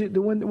 Bridget,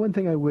 the one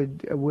thing I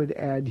would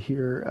add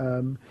here,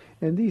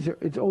 and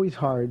it's always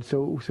hard.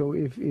 So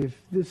if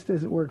this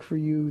doesn't work for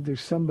you, there's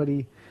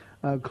somebody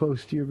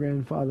close to your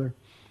grandfather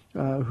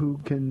who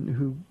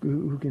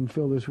can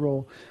fill this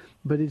role.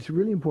 But it's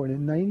really important.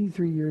 At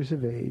 93 years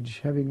of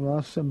age, having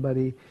lost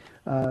somebody,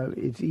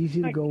 it's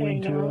easy to go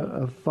into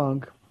a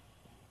funk.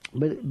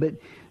 But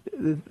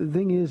the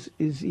thing is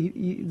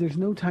there's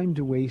no time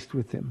to waste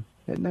with him.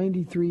 At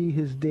 93,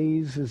 his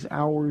days, his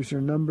hours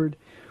are numbered.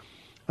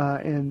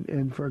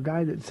 And for a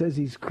guy that says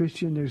he's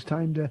Christian, there's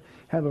time to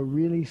have a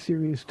really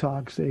serious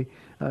talk. Say,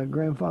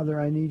 Grandfather,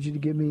 I need you to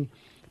give me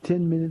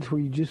 10 minutes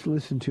where you just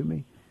listen to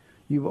me.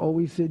 You've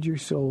always said you're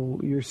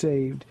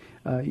saved.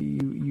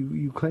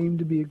 You claim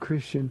to be a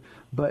Christian,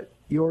 but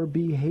your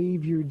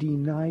behavior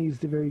denies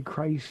the very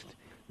Christ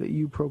that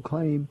you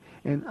proclaim.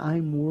 And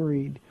I'm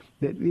worried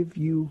that if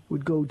you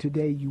would go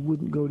today, you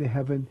wouldn't go to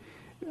heaven.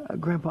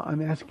 Grandpa,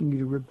 I'm asking you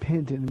to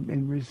repent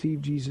and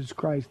receive Jesus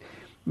Christ.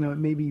 It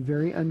may be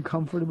very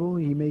uncomfortable.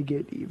 He may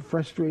get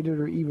frustrated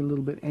or even a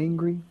little bit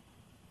angry.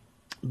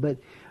 But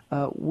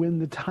when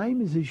the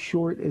time is as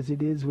short as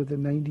it is with a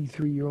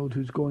 93-year-old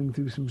who's going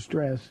through some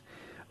stress,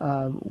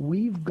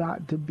 we've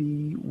got to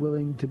be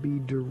willing to be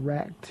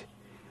direct,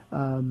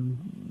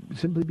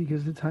 simply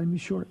because the time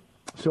is short.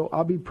 So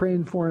I'll be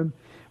praying for him,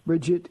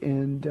 Bridget,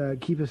 and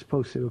keep us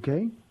posted,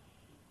 okay?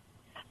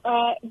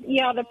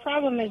 Yeah, the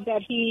problem is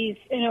that he's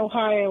in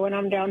Ohio and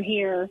I'm down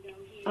here.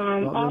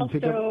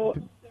 Also,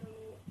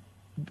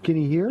 can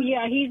he hear?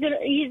 Yeah, he's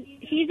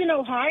in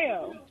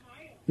Ohio.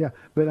 Yeah,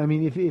 but I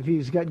mean, if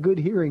he's got good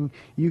hearing,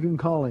 you can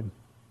call him.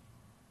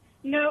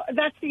 No,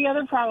 that's the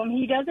other problem.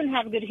 He doesn't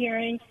have good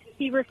hearing.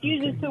 He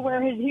refuses to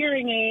wear his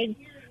hearing aids.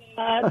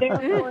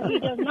 Therefore, he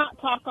does not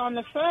talk on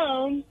the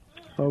phone.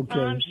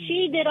 Okay.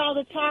 She did all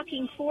the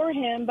talking for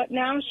him, but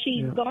now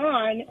she's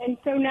gone, and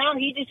so now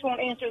he just won't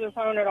answer the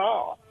phone at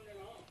all.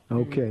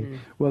 Okay.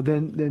 Well,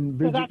 then,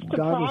 Bridget, so that's the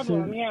God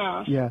problem. will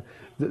send, yeah.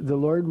 The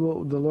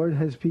Lord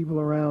has people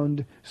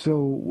around.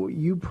 So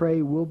you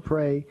pray, we'll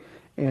pray,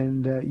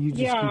 and you just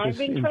keep us I've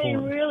been informed.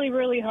 praying really,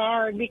 really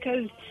hard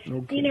because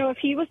if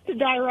he was to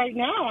die right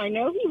now, I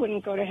know he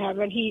wouldn't go to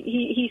heaven.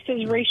 He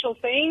says racial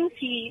things.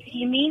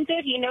 He means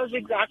it. He knows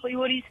exactly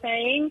what he's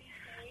saying.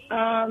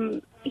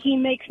 He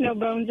makes no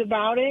bones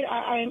about it.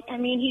 I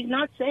mean, he's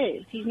not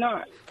saved. He's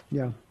not.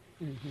 Yeah.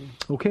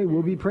 Mm-hmm. Okay,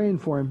 we'll be praying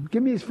for him.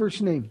 Give me his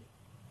first name.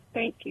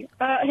 Thank you.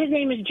 His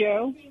name is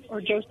Joe, or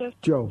Joseph.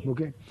 Joe,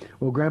 okay.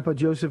 Well, Grandpa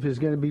Joseph is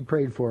going to be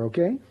prayed for,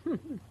 okay?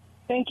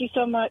 Thank you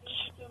so much.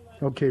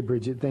 Okay,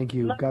 Bridget, thank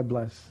you. God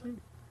bless.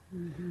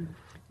 Mm-hmm.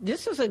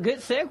 This is a good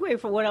segue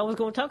for what I was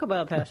going to talk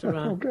about, Pastor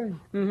Ron. Okay.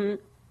 Mm-hmm.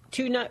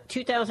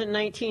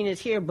 2019 is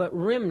here, but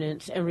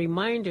remnants and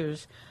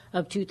reminders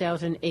of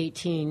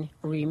 2018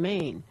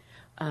 remain.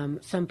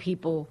 Some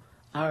people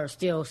are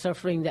still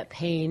suffering that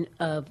pain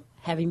of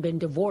having been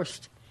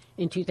divorced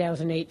in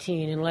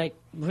 2018, and like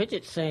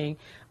Bridget's saying,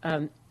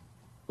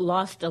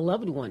 lost a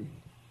loved one.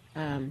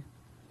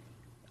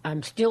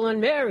 I'm still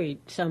unmarried,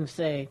 some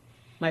say.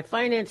 My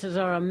finances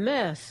are a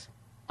mess.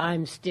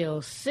 I'm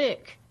still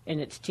sick, and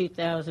it's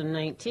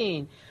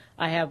 2019.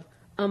 I have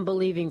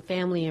unbelieving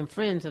family and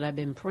friends that I've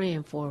been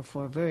praying for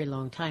a very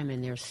long time,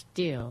 and they're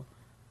still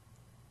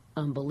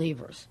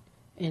unbelievers.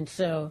 And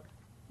so,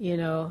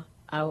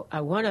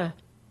 I want to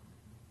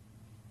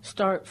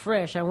start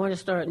fresh. I want to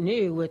start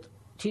new with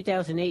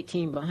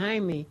 2018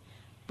 behind me,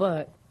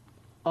 but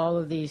all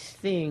of these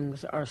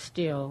things are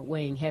still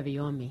weighing heavy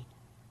on me.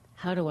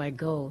 How do I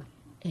go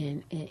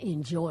and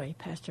enjoy,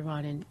 Pastor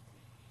Ron,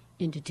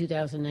 into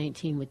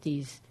 2019 with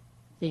these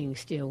things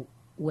still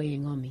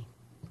weighing on me?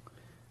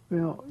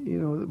 Well,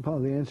 Paul,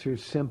 the answer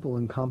is simple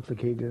and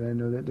complicated. I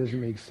know that doesn't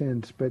make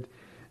sense, but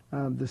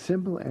the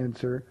simple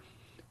answer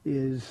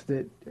is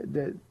that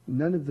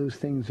none of those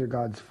things are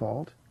God's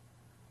fault.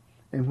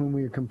 And when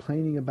we're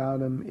complaining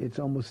about them, it's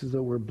almost as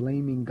though we're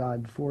blaming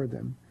God for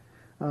them.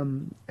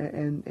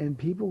 And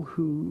people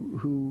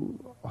who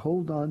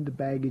hold on to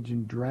baggage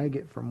and drag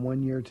it from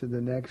one year to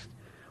the next,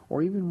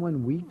 or even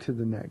 1 week to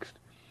the next,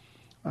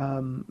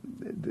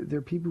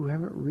 they're people who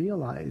haven't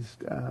realized,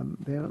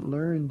 they haven't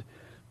learned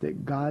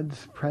that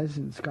God's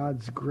presence,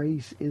 God's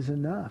grace is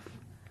enough.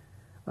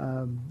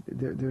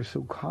 They're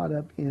so caught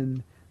up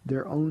in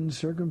their own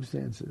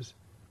circumstances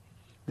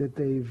that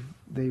they've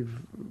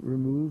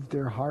removed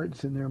their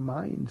hearts and their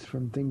minds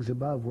from things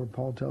above, where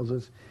Paul tells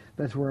us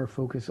that's where our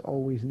focus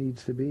always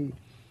needs to be.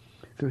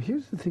 So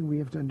here's the thing we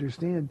have to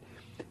understand.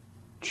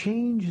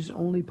 Change is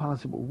only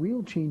possible.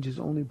 Real change is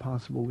only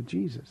possible with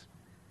Jesus.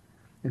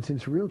 And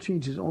since real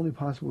change is only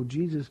possible with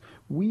Jesus,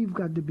 we've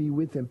got to be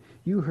with him.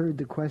 You heard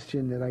the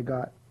question that I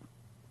got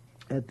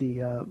at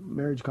the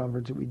marriage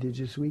conference that we did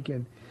this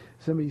weekend.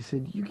 Somebody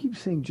said, you keep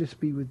saying just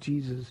be with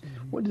Jesus.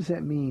 Mm-hmm. What does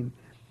that mean?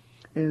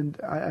 And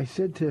I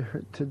said to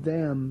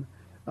them,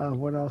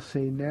 what I'll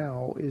say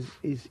now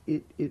is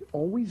it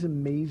always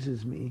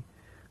amazes me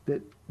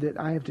that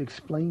I have to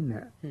explain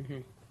that.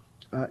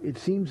 Mm-hmm. It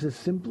seems the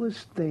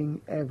simplest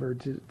thing ever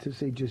to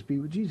say just be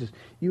with Jesus.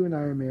 You and I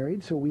are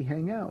married, so we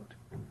hang out.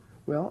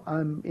 Well,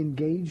 I'm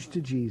engaged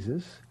to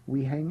Jesus.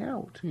 We hang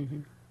out.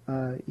 Mm-hmm.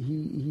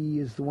 He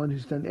is the one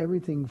who's done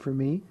everything for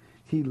me.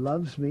 He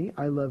loves me.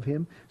 I love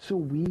him. So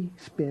we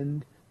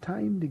spend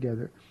time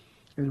together.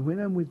 And when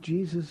I'm with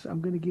Jesus,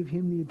 I'm going to give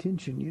him the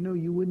attention.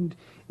 You wouldn't,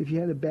 if you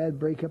had a bad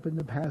breakup in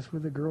the past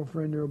with a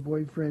girlfriend or a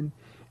boyfriend,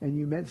 and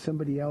you met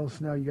somebody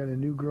else, now you got a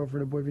new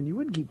girlfriend or boyfriend, you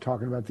wouldn't keep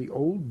talking about the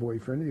old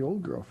boyfriend or the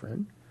old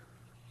girlfriend.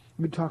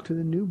 You would talk to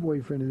the new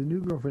boyfriend or the new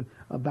girlfriend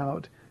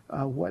about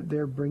what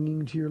they're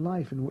bringing to your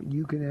life and what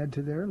you can add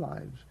to their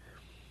lives.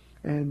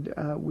 And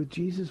with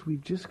Jesus,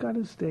 we've just got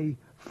to stay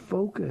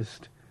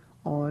focused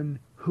on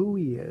who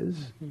he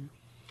is. Mm-hmm.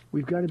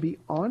 We've got to be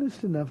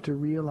honest enough to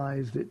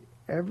realize that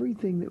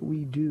everything that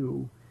we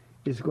do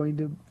is going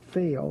to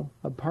fail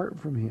apart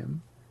from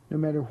him, no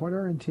matter what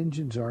our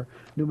intentions are,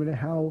 no matter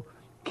how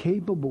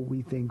capable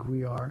we think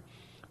we are.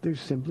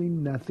 There's simply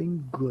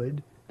nothing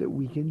good that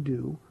we can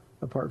do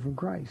apart from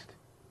Christ.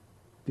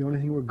 The only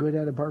thing we're good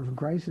at apart from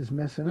Christ is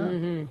messing up.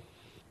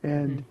 Mm-hmm.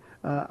 And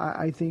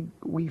I think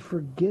we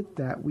forget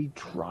that. We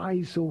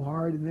try so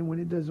hard, and then when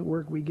it doesn't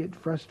work, we get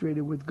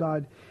frustrated with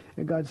God.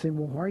 And God's saying,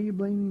 well, why are you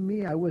blaming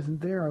me? I wasn't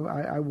there.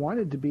 I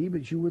wanted to be,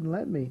 but you wouldn't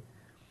let me.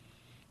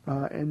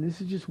 And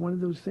this is just one of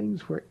those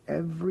things where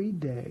every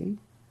day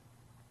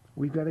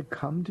we've got to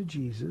come to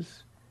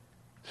Jesus,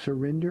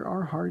 surrender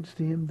our hearts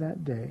to him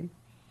that day,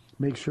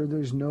 make sure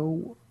there's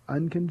no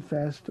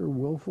unconfessed or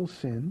willful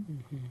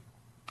sin,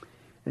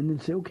 and then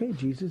say, okay,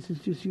 Jesus, it's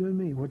just you and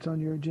me. What's on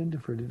your agenda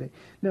for today?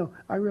 Now,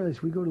 I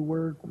realize we go to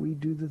work, we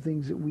do the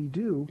things that we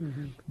do,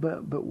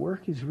 but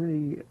work is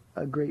really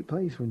a great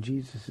place when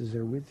Jesus is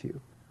there with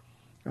you.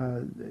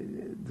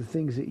 The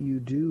things that you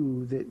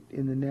do that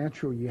in the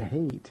natural you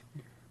hate,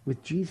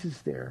 with Jesus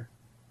there,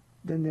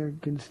 then there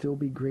can still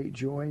be great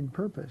joy and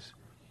purpose.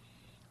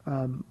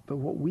 But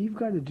what we've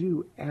got to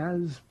do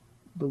as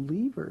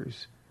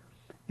believers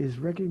is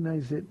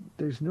recognize that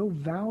there's no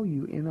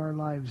value in our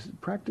lives,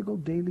 practical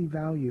daily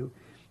value,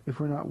 if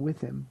we're not with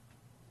him,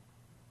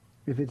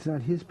 if it's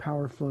not his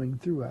power flowing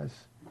through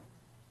us.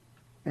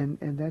 And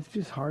that's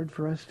just hard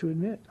for us to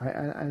admit.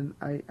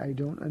 I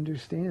don't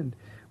understand.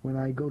 When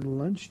I go to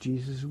lunch,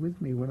 Jesus is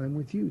with me. When I'm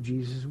with you,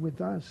 Jesus is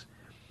with us.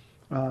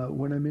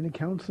 When I'm in a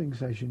counseling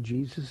session,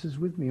 Jesus is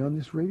with me. On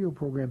this radio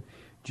program,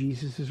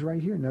 Jesus is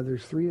right here. Now,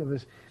 there's three of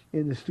us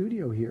in the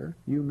studio here,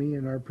 you, me,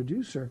 and our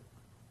producer.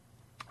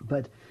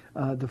 But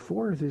the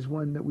fourth is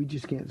one that we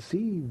just can't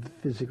see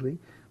physically,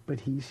 but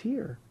he's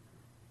here.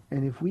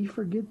 And if we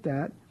forget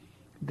that,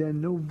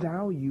 then no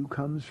value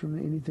comes from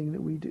anything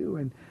that we do.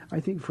 And I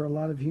think for a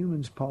lot of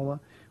humans, Paula,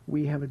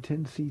 we have a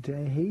tendency to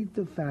hate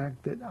the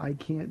fact that I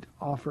can't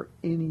offer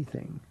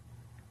anything.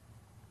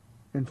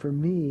 And for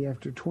me,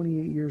 after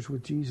 28 years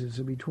with Jesus,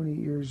 it'll be 28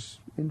 years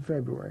in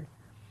February,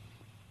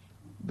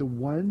 the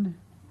one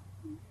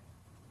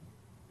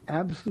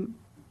absolute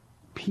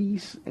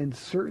peace and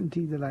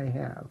certainty that I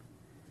have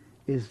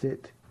is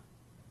that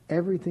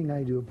everything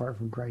I do apart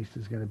from Christ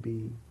is going to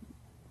be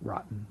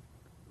rotten.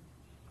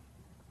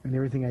 And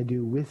everything I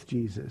do with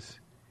Jesus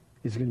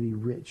is going to be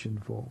rich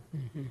and full.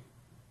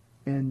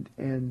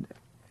 And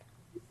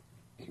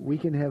we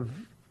can have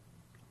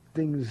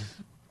things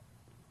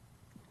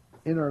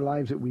in our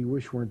lives that we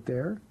wish weren't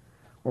there,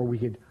 or we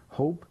could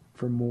hope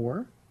for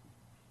more.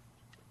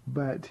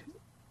 But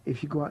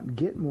if you go out and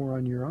get more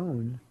on your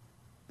own,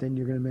 then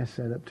you're going to mess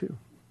that up too.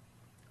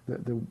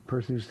 The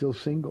person who's still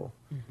single,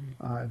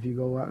 if you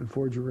go out and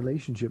forge a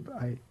relationship,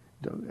 I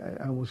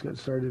almost got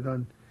started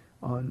on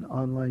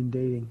online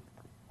dating.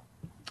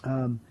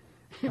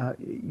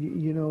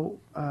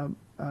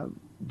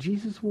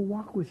 Jesus will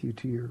walk with you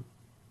to your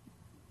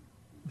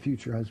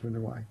future husband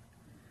or wife.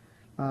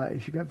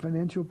 If you got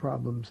financial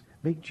problems,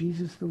 make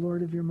Jesus the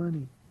Lord of your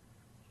money.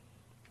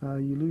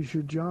 You lose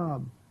your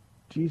job.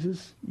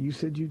 Jesus, you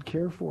said you'd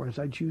care for us.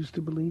 I choose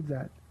to believe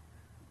that.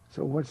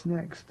 So what's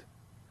next?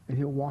 And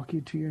he'll walk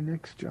you to your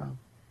next job.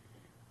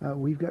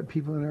 We've got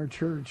people in our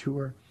church who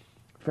are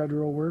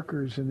federal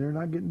workers, and they're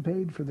not getting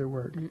paid for their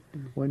work.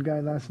 One guy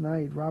last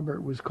night,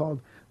 Robert, was called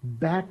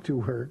back to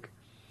work.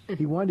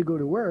 He wanted to go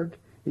to work.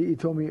 He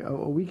told me a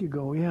week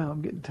ago, yeah,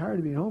 I'm getting tired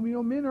of being home. You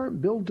know, men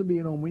aren't built to be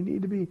at home. We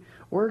need to be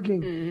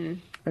working.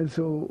 And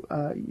so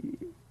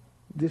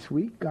this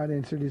week, God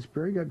answered his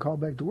prayer. He got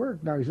called back to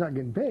work. Now, he's not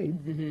getting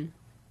paid,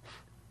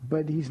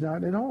 but he's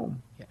not at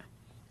home. Yeah.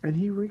 And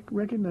he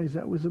recognized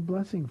that was a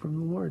blessing from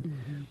the Lord.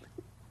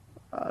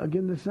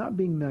 Again, that's not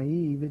being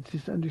naive. It's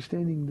just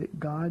understanding that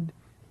God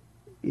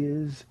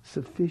is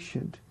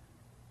sufficient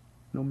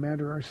no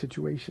matter our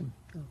situation.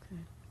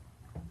 Okay.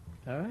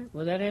 All right.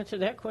 Well, that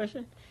answered that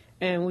question.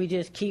 And we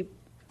just keep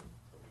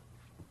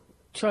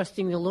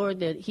trusting the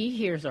Lord that he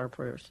hears our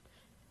prayers.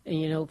 And,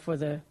 you know, for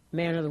the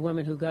man or the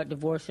woman who got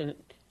divorced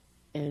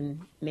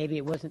and maybe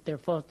it wasn't their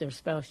fault, their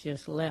spouse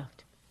just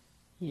left,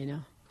 you know.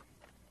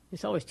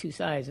 There's always two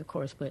sides, of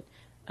course, but,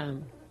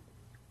 you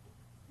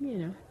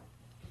know,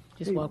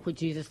 just walk with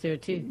Jesus there,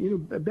 too.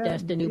 You know,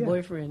 that's the new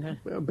boyfriend,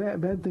 huh?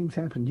 Bad things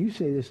happen. You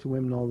say this to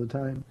women all the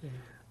time.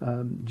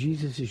 Yeah.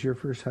 Jesus is your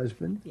first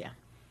husband. Yeah.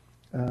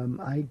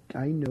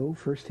 I know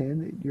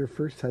firsthand that your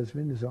first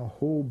husband is a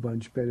whole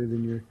bunch better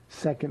than your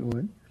second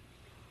one.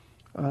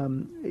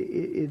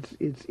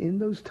 It's in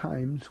those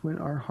times when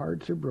our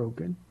hearts are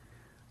broken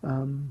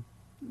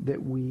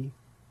that we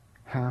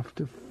have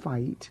to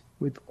fight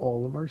with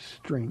all of our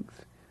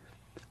strength.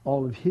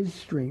 All of his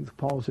strength,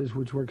 Paul says,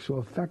 which works so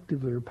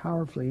effectively or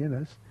powerfully in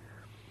us.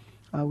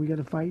 We got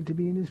to fight to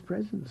be in his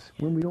presence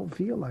when we don't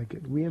feel like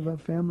it. We have a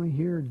family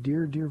here,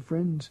 dear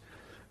friends,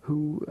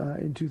 who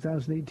in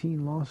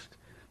 2018 lost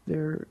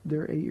their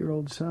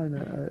 8-year-old son,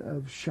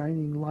 a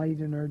shining light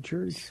in our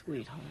church.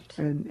 Sweetheart.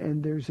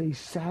 And there's a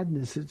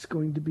sadness that's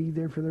going to be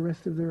there for the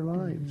rest of their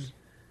lives.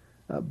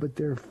 But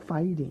they're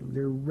fighting,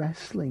 they're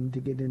wrestling to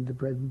get into the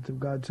presence of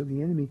God. So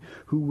the enemy,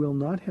 who will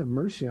not have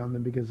mercy on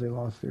them because they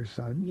lost their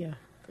son. Yeah,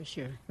 for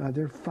sure.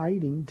 They're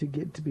fighting to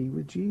get to be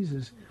with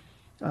Jesus.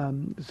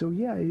 So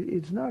yeah,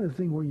 it's not a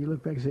thing where you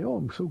look back and say, oh,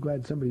 I'm so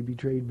glad somebody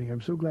betrayed me. I'm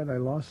so glad I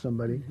lost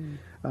somebody.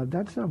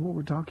 That's not what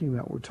we're talking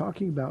about. We're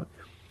talking about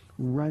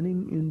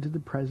running into the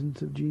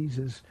presence of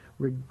Jesus,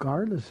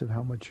 regardless of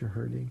how much you're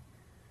hurting,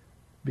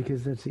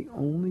 because that's the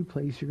only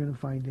place you're going to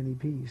find any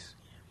peace.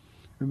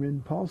 And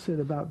when Paul said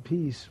about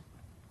peace,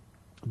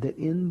 that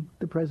in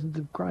the presence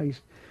of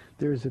Christ,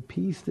 there is a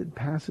peace that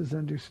passes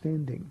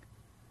understanding.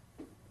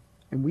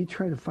 And we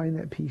try to find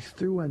that peace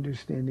through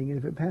understanding. And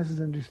if it passes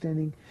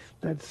understanding,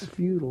 that's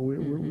futile.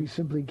 We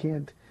simply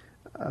can't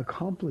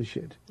accomplish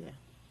it. Yeah.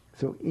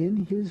 So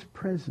in his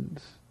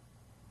presence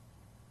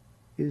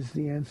is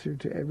the answer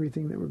to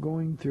everything that we're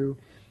going through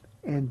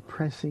and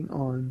pressing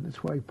on.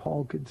 That's why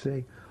Paul could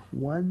say,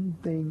 one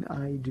thing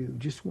I do,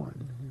 just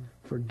one,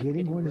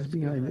 forgetting what is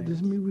behind. It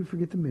doesn't mean we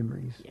forget the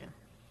memories. Yeah.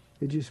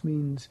 It just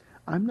means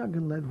I'm not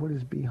going to let what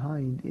is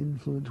behind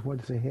influence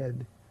what's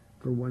ahead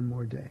for one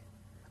more day.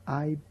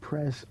 I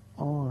press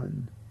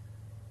on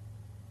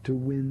to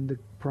win the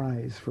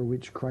prize for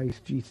which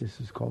Christ Jesus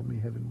has called me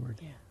heavenward.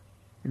 Yeah.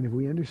 And if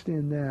we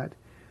understand that,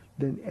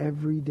 then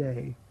every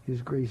day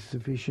his grace is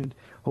sufficient.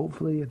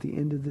 Hopefully at the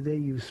end of the day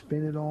you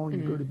spin it all,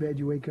 you go to bed,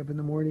 you wake up in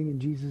the morning, and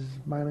Jesus is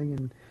smiling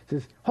and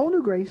says, whole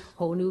new grace.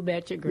 Whole new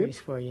batch of grace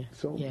for you.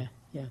 So, yeah.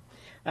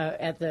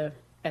 At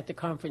the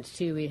conference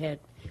too, we had,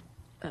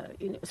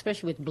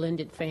 especially with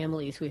blended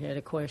families, we had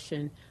a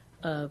question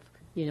of,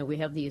 we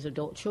have these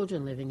adult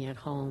children living at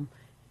home,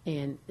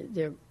 and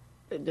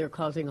they're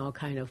causing all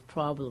kind of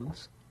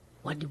problems.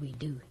 What do we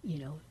do?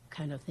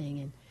 Kind of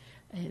thing.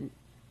 And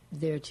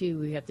there too,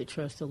 we have to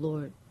trust the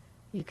Lord,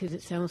 because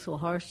it sounds so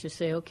harsh to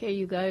say, okay,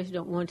 you guys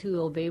don't want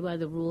to obey by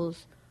the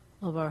rules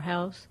of our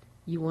house.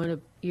 You're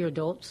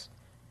adults.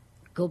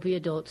 Go be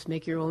adults.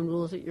 Make your own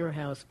rules at your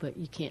house, but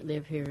you can't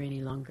live here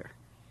any longer.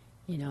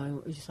 And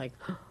it was just like,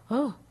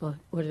 oh, well,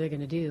 what are they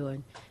going to do?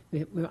 And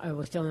I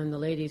was telling the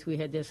ladies, we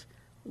had this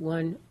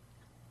one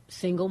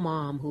single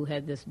mom who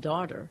had this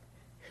daughter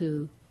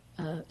who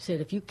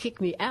said, if you kick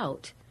me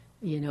out,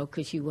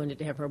 because she wanted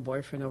to have her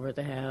boyfriend over at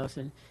the house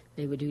and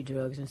they would do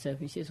drugs and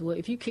stuff. And she says, well,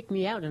 if you kick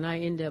me out and I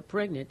end up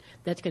pregnant,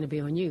 that's going to be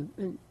on you.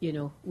 And,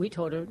 we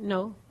told her,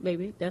 no,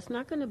 baby, that's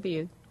not going to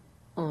be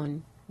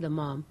on the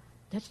mom.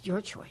 That's your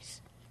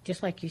choice.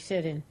 Just like you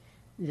said in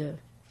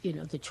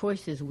the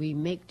choices we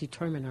make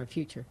determine our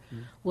future.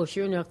 Well,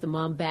 sure enough, the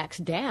mom backs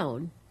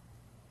down,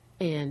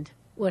 and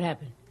what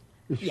happened?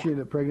 She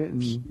ended up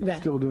pregnant and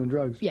still doing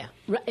drugs. Yeah,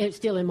 it's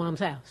still in mom's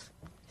house.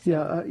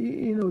 Yeah,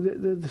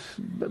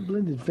 the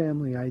blended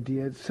family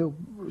idea, it's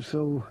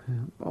so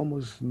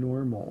almost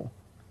normal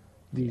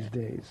these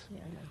days. Yeah,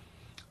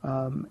 I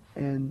know.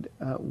 And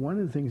one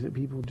of the things that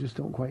people just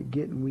don't quite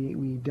get, and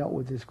we dealt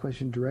with this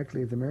question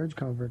directly at the marriage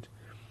conference,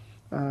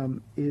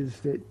 is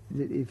that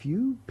if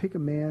you pick a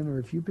man or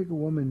if you pick a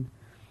woman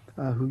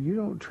who you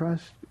don't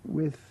trust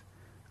with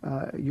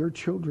your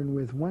children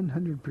with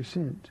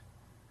 100%,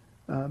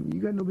 you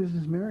got no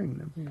business marrying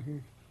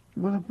them.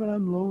 Well, but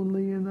I'm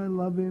lonely and I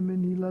love him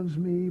and he loves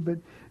me, but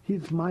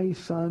it's my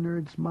son or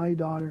it's my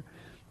daughter.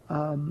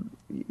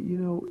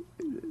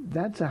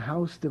 That's a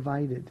house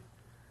divided.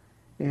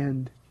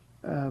 And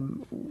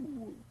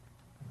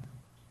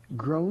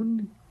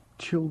grown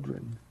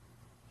children,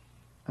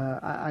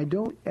 I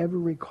don't ever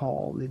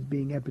recall it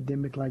being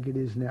epidemic like it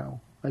is now.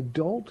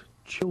 Adult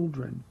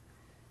children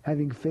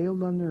having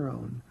failed on their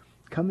own,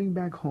 coming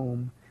back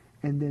home,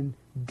 and then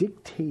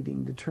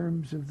dictating the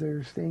terms of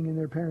their staying in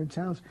their parents'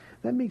 house.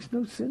 That makes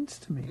no sense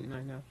to me.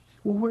 I know.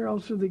 Well, where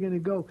else are they going to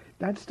go?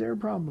 That's their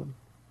problem.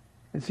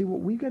 And see,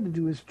 what we've got to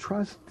do is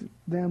trust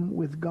them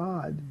with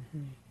God.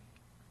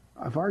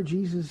 If our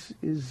Jesus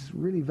is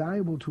really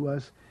valuable to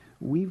us,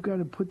 we've got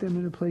to put them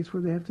in a place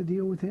where they have to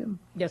deal with him.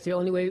 That's the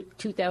only way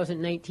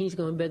 2019 is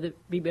going to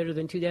be better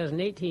than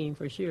 2018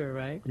 for sure,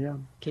 right? Yeah.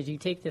 Because you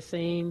take the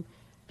same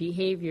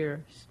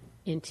behavior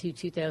into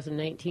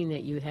 2019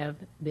 that you have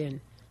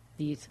been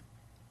these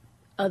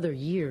other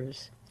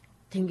years,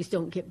 things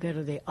don't get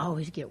better, they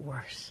always get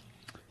worse.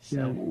 So.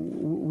 Yeah,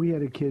 we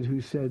had a kid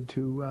who said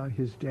to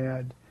his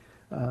dad,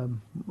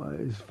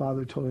 his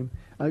father told him,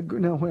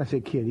 now when I say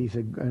kid, he's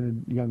a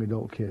young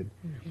adult kid,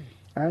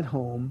 at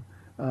home,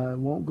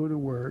 won't go to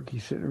work,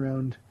 he's sitting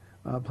around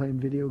playing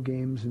video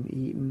games and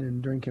eating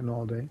and drinking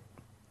all day.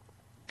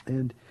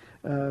 And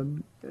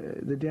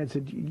the dad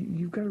said,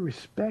 you've got to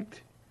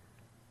respect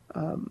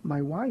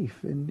my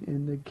wife.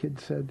 And the kid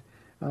said,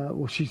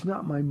 well, she's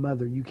not my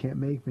mother. You can't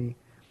make me.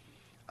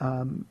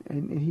 And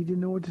he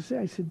didn't know what to say.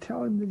 I said,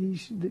 tell him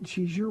that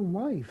she's your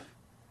wife.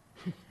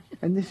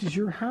 And this is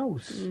your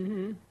house.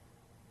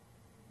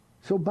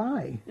 So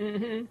bye.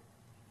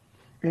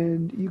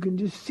 And you can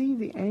just see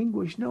the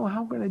anguish. No,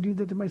 how can I do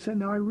that to my son?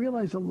 Now, I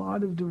realize a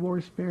lot of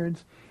divorced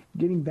parents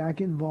getting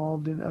back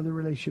involved in other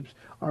relationships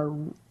are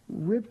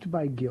ripped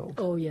by guilt.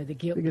 Oh, yeah, the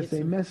guilt. Because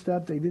they messed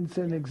up. They didn't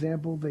set an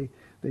example. They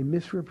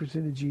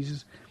misrepresented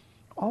Jesus.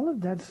 All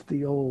of that's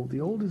the old.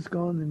 The old is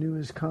gone, the new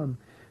has come.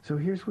 So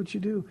here's what you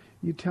do.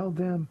 You tell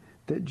them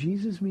that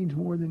Jesus means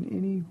more than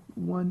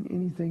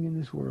anything in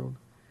this world.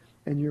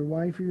 And your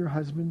wife or your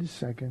husband is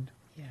second.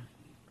 Yeah.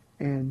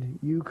 And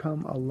you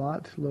come a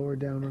lot lower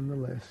down on the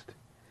list.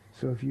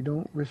 So if you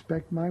don't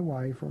respect my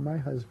wife or my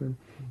husband,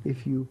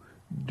 if you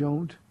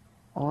don't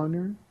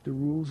honor the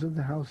rules of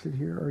the house that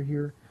here are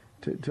here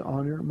to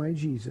honor my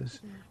Jesus,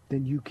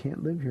 then you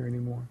can't live here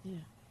anymore. Yeah.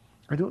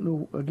 I don't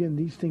know, again,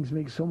 these things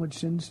make so much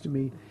sense to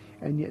me,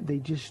 and yet they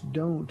just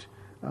don't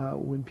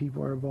when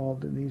people are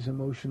involved in these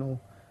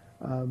emotional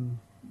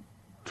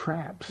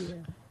traps. Yeah.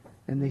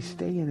 And they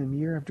stay in them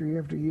year after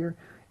year after year,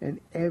 and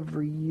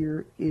every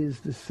year is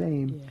the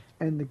same.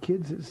 Yeah. And the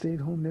kids that stay at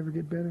home never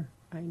get better.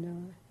 I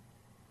know.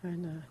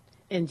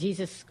 And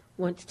Jesus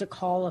wants to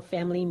call a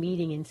family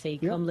meeting and say,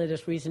 come, let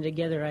us reason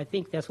together. I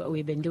think that's what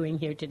we've been doing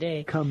here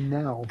today. Come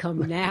now.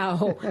 Come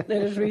now. Let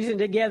us reason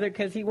together,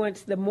 because he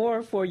wants the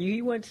more for you.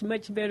 He wants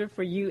much better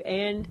for you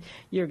and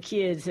your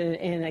kids.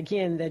 And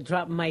again, the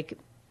drop mic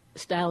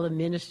style of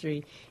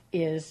ministry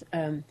is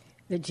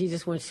that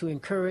Jesus wants to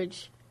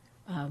encourage,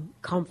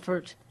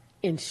 comfort,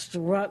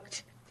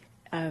 instruct.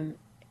 And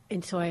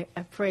so I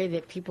pray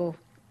that people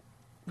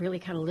really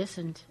kind of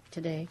listened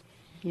today.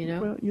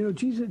 Well,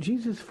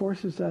 Jesus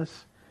forces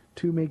us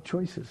to make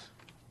choices.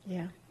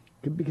 Yeah.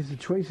 Because the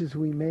choices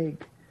we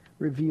make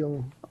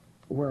reveal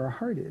where our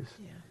heart is.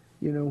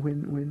 Yeah.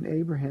 When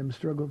Abraham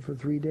struggled for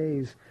 3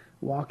 days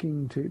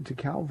walking to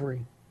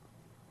Calvary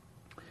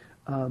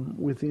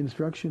with the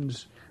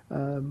instructions,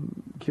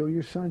 kill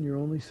your son, your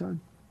only son.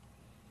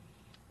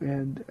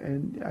 And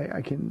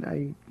I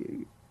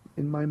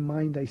in my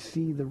mind, I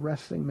see the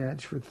wrestling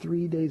match for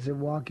 3 days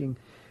of walking,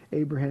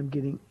 Abraham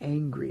getting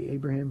angry.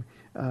 Abraham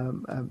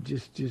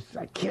just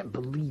I can't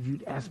believe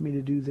you'd ask me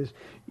to do this.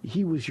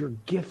 He was your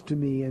gift to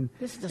me, and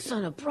this is the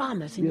son of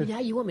promise, and now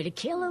you want me to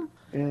kill him?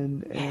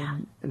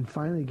 And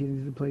finally getting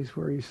to the place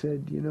where he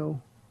said,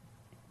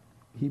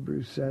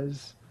 Hebrews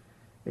says,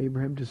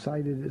 Abraham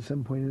decided at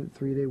some point in the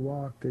 3-day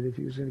walk that if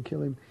he was going to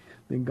kill him,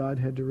 then God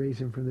had to raise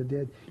him from the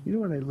dead. You know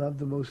what I love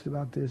the most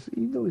about this?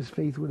 Even though his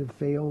faith would have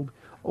failed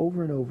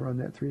over and over on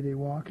that 3-day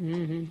walk,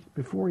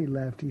 before he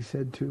left, he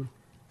said to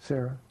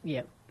Sarah,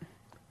 "Yep,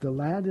 the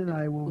lad and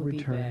I will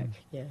return." Be back.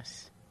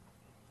 Yes.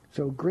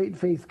 So great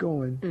faith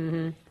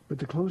going, but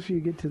the closer you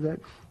get to that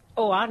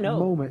I know.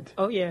 moment,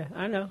 oh yeah,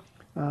 I know.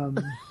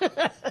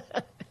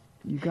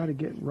 You got to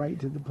get right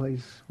to the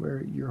place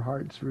where your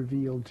heart's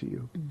revealed to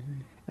you,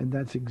 and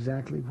that's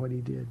exactly what he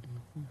did.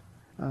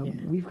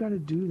 We've got to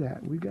do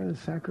that. We've got to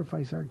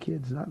sacrifice our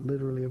kids, not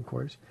literally, of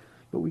course,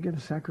 but we got to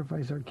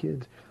sacrifice our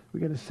kids. We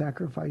got to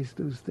sacrifice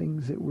those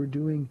things that we're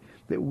doing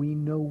that we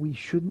know we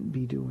shouldn't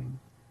be doing.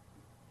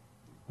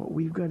 What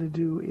we've got to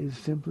do is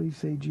simply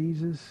say,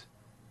 Jesus,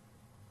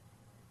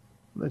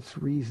 let's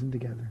reason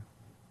together.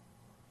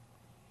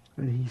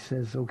 And he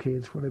says, okay,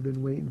 it's what I've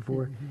been waiting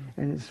for.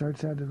 And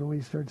it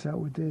always starts out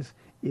with this: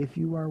 if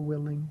you are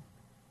willing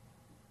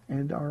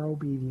and are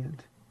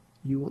obedient,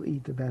 you will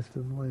eat the best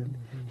of the land.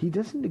 He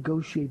doesn't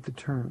negotiate the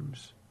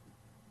terms.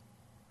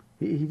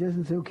 He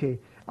doesn't say, okay,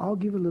 I'll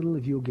give a little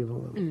if you'll give a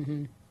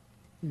little.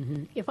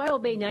 If I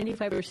obey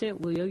 95%,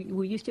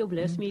 will you still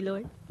bless me,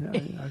 Lord?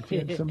 Yeah, I've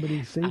had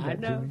somebody say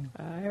that to me.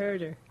 I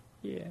heard her.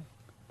 Yeah.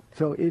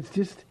 So it's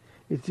just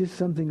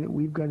something that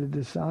we've got to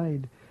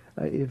decide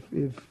if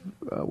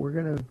we're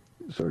going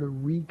to sort of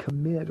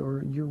recommit,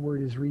 or your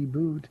word is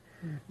reboot,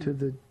 to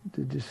the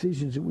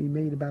decisions that we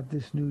made about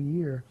this new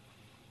year.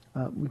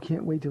 We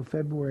can't wait till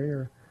February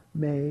or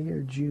May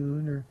or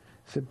June or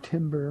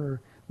September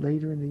or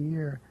later in the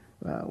year.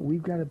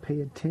 We've got to pay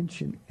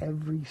attention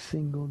every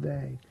single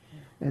day.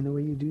 And the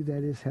way you do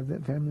that is have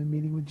that family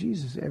meeting with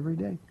Jesus every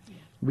day. Yeah.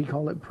 We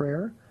call it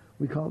prayer.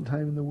 We call it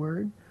time in the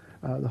Word.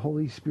 The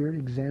Holy Spirit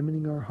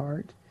examining our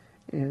heart.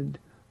 And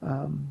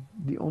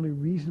the only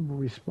reasonable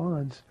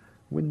response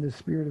when the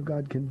Spirit of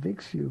God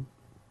convicts you,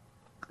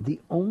 the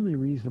only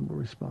reasonable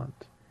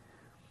response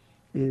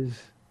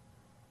is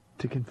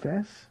to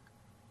confess,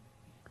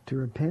 to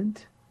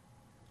repent,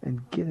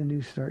 and get a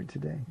new start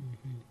today.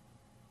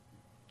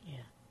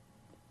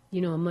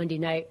 Yeah. On Monday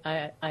night,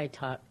 I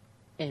taught.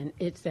 And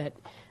it's that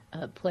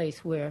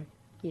place where,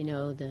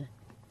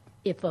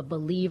 if a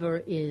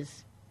believer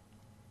is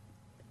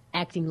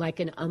acting like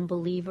an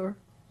unbeliever,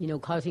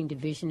 causing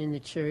division in the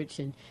church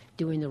and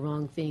doing the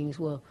wrong things,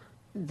 well,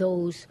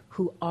 those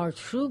who are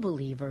true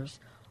believers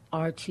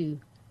are to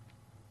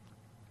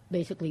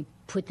basically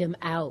put them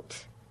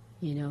out,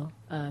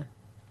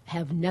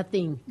 have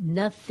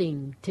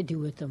nothing to do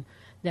with them.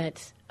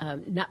 That's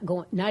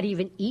not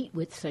even eat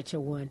with such a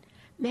one.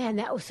 Man,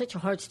 that was such a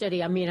hard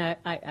study. I mean,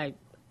 I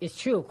it's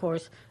true, of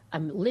course,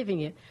 I'm living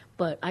it,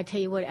 but I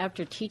tell you what,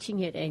 after teaching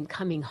it and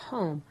coming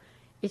home,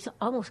 it's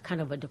almost kind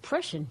of a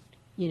depression,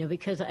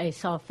 because I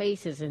saw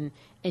faces and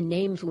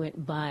names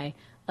went by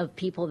of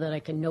people that I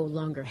can no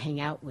longer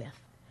hang out with.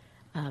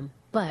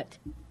 But,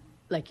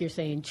 like you're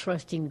saying,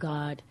 trusting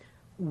God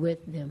with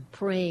them,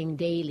 praying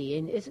daily.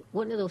 And it's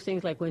one of those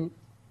things like when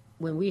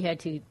we had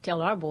to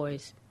tell our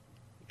boys,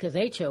 because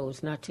they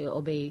chose not to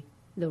obey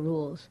the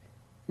rules,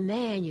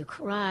 man, you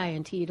cry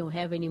until you don't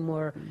have any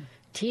more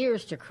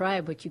tears to cry,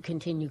 but you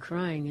continue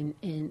crying.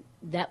 And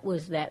that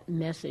was that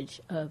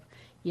message of,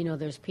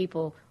 there's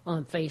people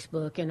on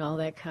Facebook and all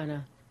that kind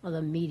of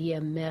other media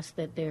mess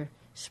that they're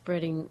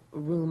spreading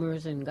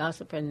rumors and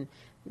gossip, and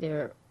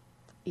they're,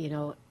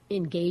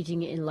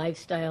 engaging in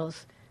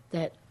lifestyles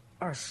that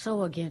are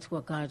so against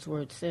what God's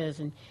Word says,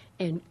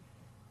 and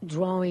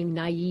drawing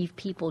naive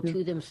people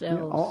to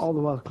themselves. All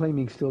the while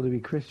claiming still to be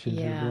Christians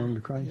who belong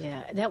to Christ.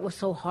 Yeah, that was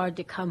so hard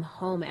to come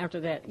home after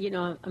that.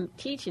 I'm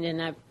teaching,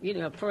 and I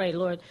pray,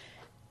 Lord,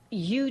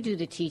 you do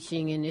the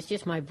teaching, and it's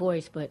just my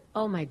voice, but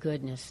oh my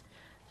goodness,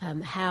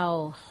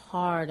 how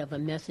hard of a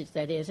message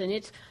that is. And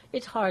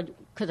it's hard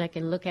because I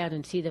can look out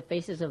and see the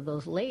faces of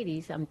those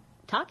ladies I'm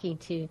talking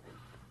to,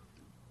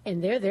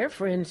 and they're their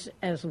friends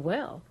as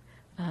well.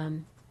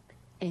 And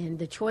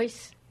the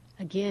choice,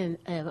 again,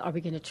 are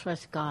we going to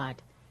trust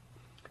God?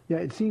 Yeah,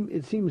 it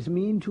seems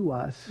mean to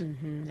us.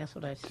 Mm-hmm, that's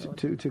what I saw.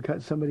 To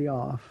cut somebody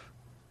off.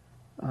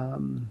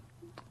 To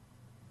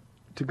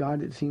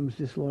God, it seems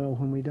disloyal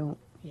when we don't.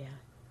 Yeah.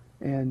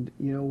 And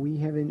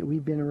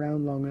we've been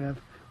around long enough.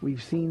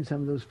 We've seen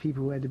some of those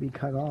people who had to be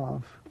cut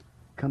off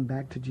come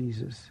back to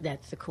Jesus.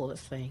 That's the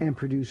coolest thing. And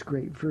produce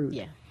great fruit.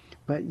 Yeah.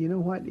 But you know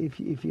what? If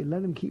you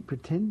let them keep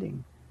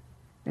pretending,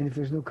 and if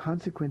there's no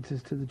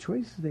consequences to the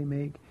choices they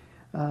make,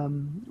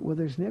 well,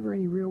 there's never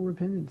any real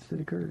repentance that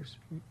occurs.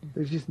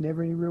 There's just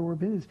never any real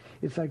repentance.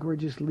 It's like we're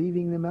just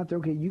leaving them out there.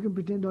 Okay, you can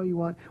pretend all you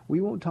want.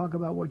 We won't talk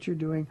about what you're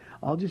doing.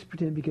 I'll just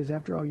pretend because,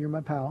 after all, you're my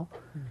pal.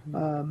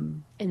 Mm-hmm.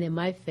 And then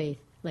my faith,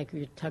 like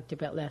we talked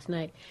about last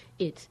night,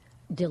 it's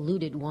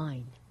diluted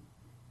wine.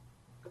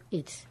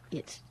 It's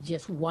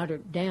just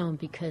watered down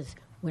because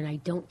when I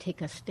don't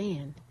take a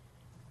stand,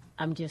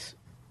 I'm just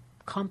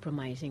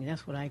compromising.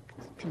 That's what I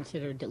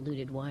consider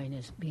diluted wine,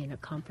 as being a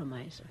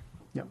compromiser.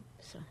 Yep.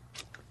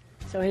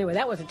 So anyway,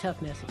 that was a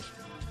tough message.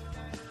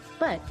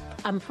 But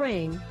I'm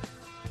praying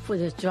for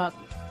this drop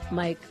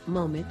mic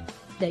moment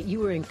that you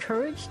were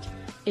encouraged,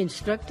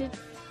 instructed,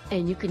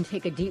 and you can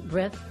take a deep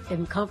breath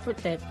and comfort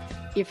that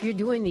if you're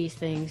doing these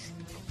things,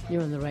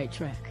 you're on the right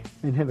track.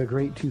 And have a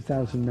great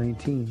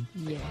 2019.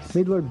 Yes.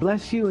 May the Lord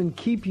bless you and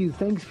keep you.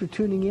 Thanks for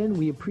tuning in.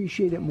 We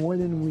appreciate it more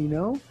than we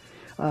know.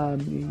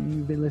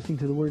 You've been listening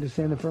to The Word to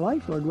Stand for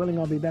Life. Lord willing,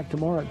 I'll be back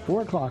tomorrow at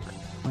 4 o'clock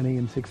on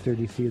AM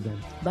 630. See you then.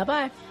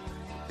 Bye-bye.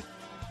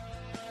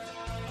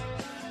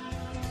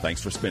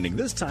 Thanks for spending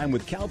this time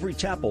with Calvary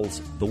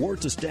Chapel's The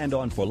Word to Stand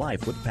On for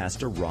Life with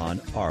Pastor Ron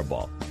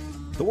Arbaugh.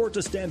 The Word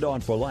to Stand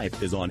On for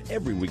Life is on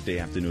every weekday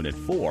afternoon at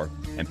 4,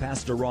 and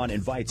Pastor Ron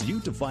invites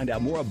you to find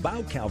out more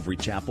about Calvary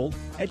Chapel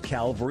at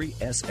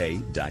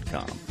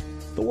calvarysa.com.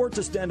 The Word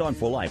to Stand On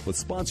for Life was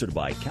sponsored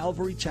by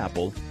Calvary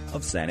Chapel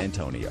of San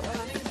Antonio.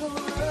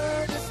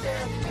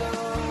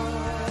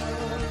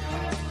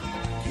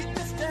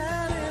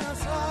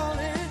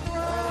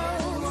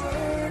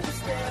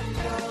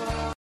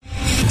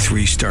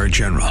 Three-star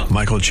General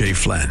Michael J.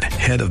 Flynn,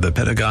 head of the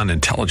Pentagon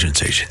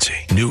Intelligence Agency,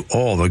 knew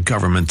all the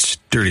government's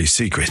dirty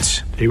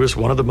secrets. He was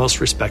one of the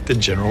most respected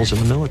generals in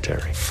the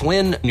military.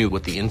 Flynn knew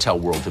what the intel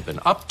world had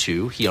been up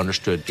to. He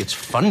understood its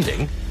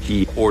funding.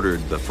 He ordered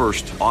the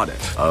first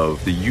audit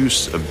of the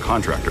use of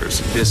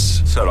contractors.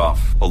 This set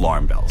off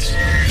alarm bells.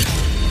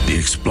 The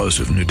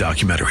explosive new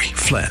documentary,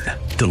 Flynn,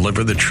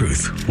 Deliver the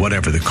Truth,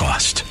 Whatever the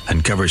Cost,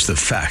 uncovers the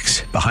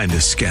facts behind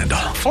this scandal.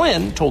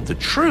 Flynn told the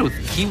truth.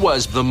 He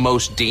was the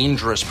most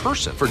dangerous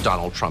person for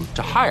Donald Trump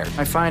to hire.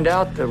 I find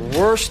out the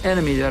worst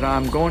enemy that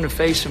I'm going to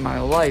face in my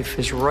life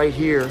is right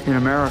here in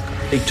America.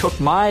 They took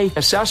my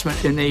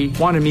assessment and they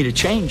wanted me to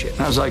change it.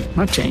 And I was like, I'm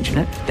not changing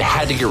it. They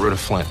had to get rid of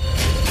Flynn.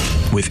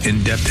 With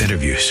in-depth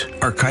interviews,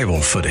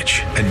 archival footage,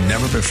 and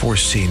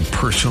never-before-seen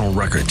personal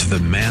records of the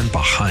man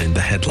behind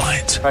the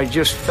headlines. I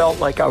just felt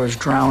like I was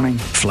drowning.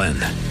 Flynn,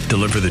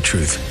 Deliver the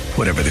Truth,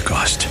 Whatever the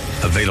Cost.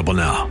 Available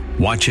now.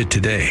 Watch it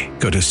today.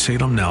 Go to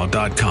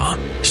salemnow.com.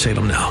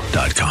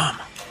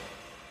 salemnow.com.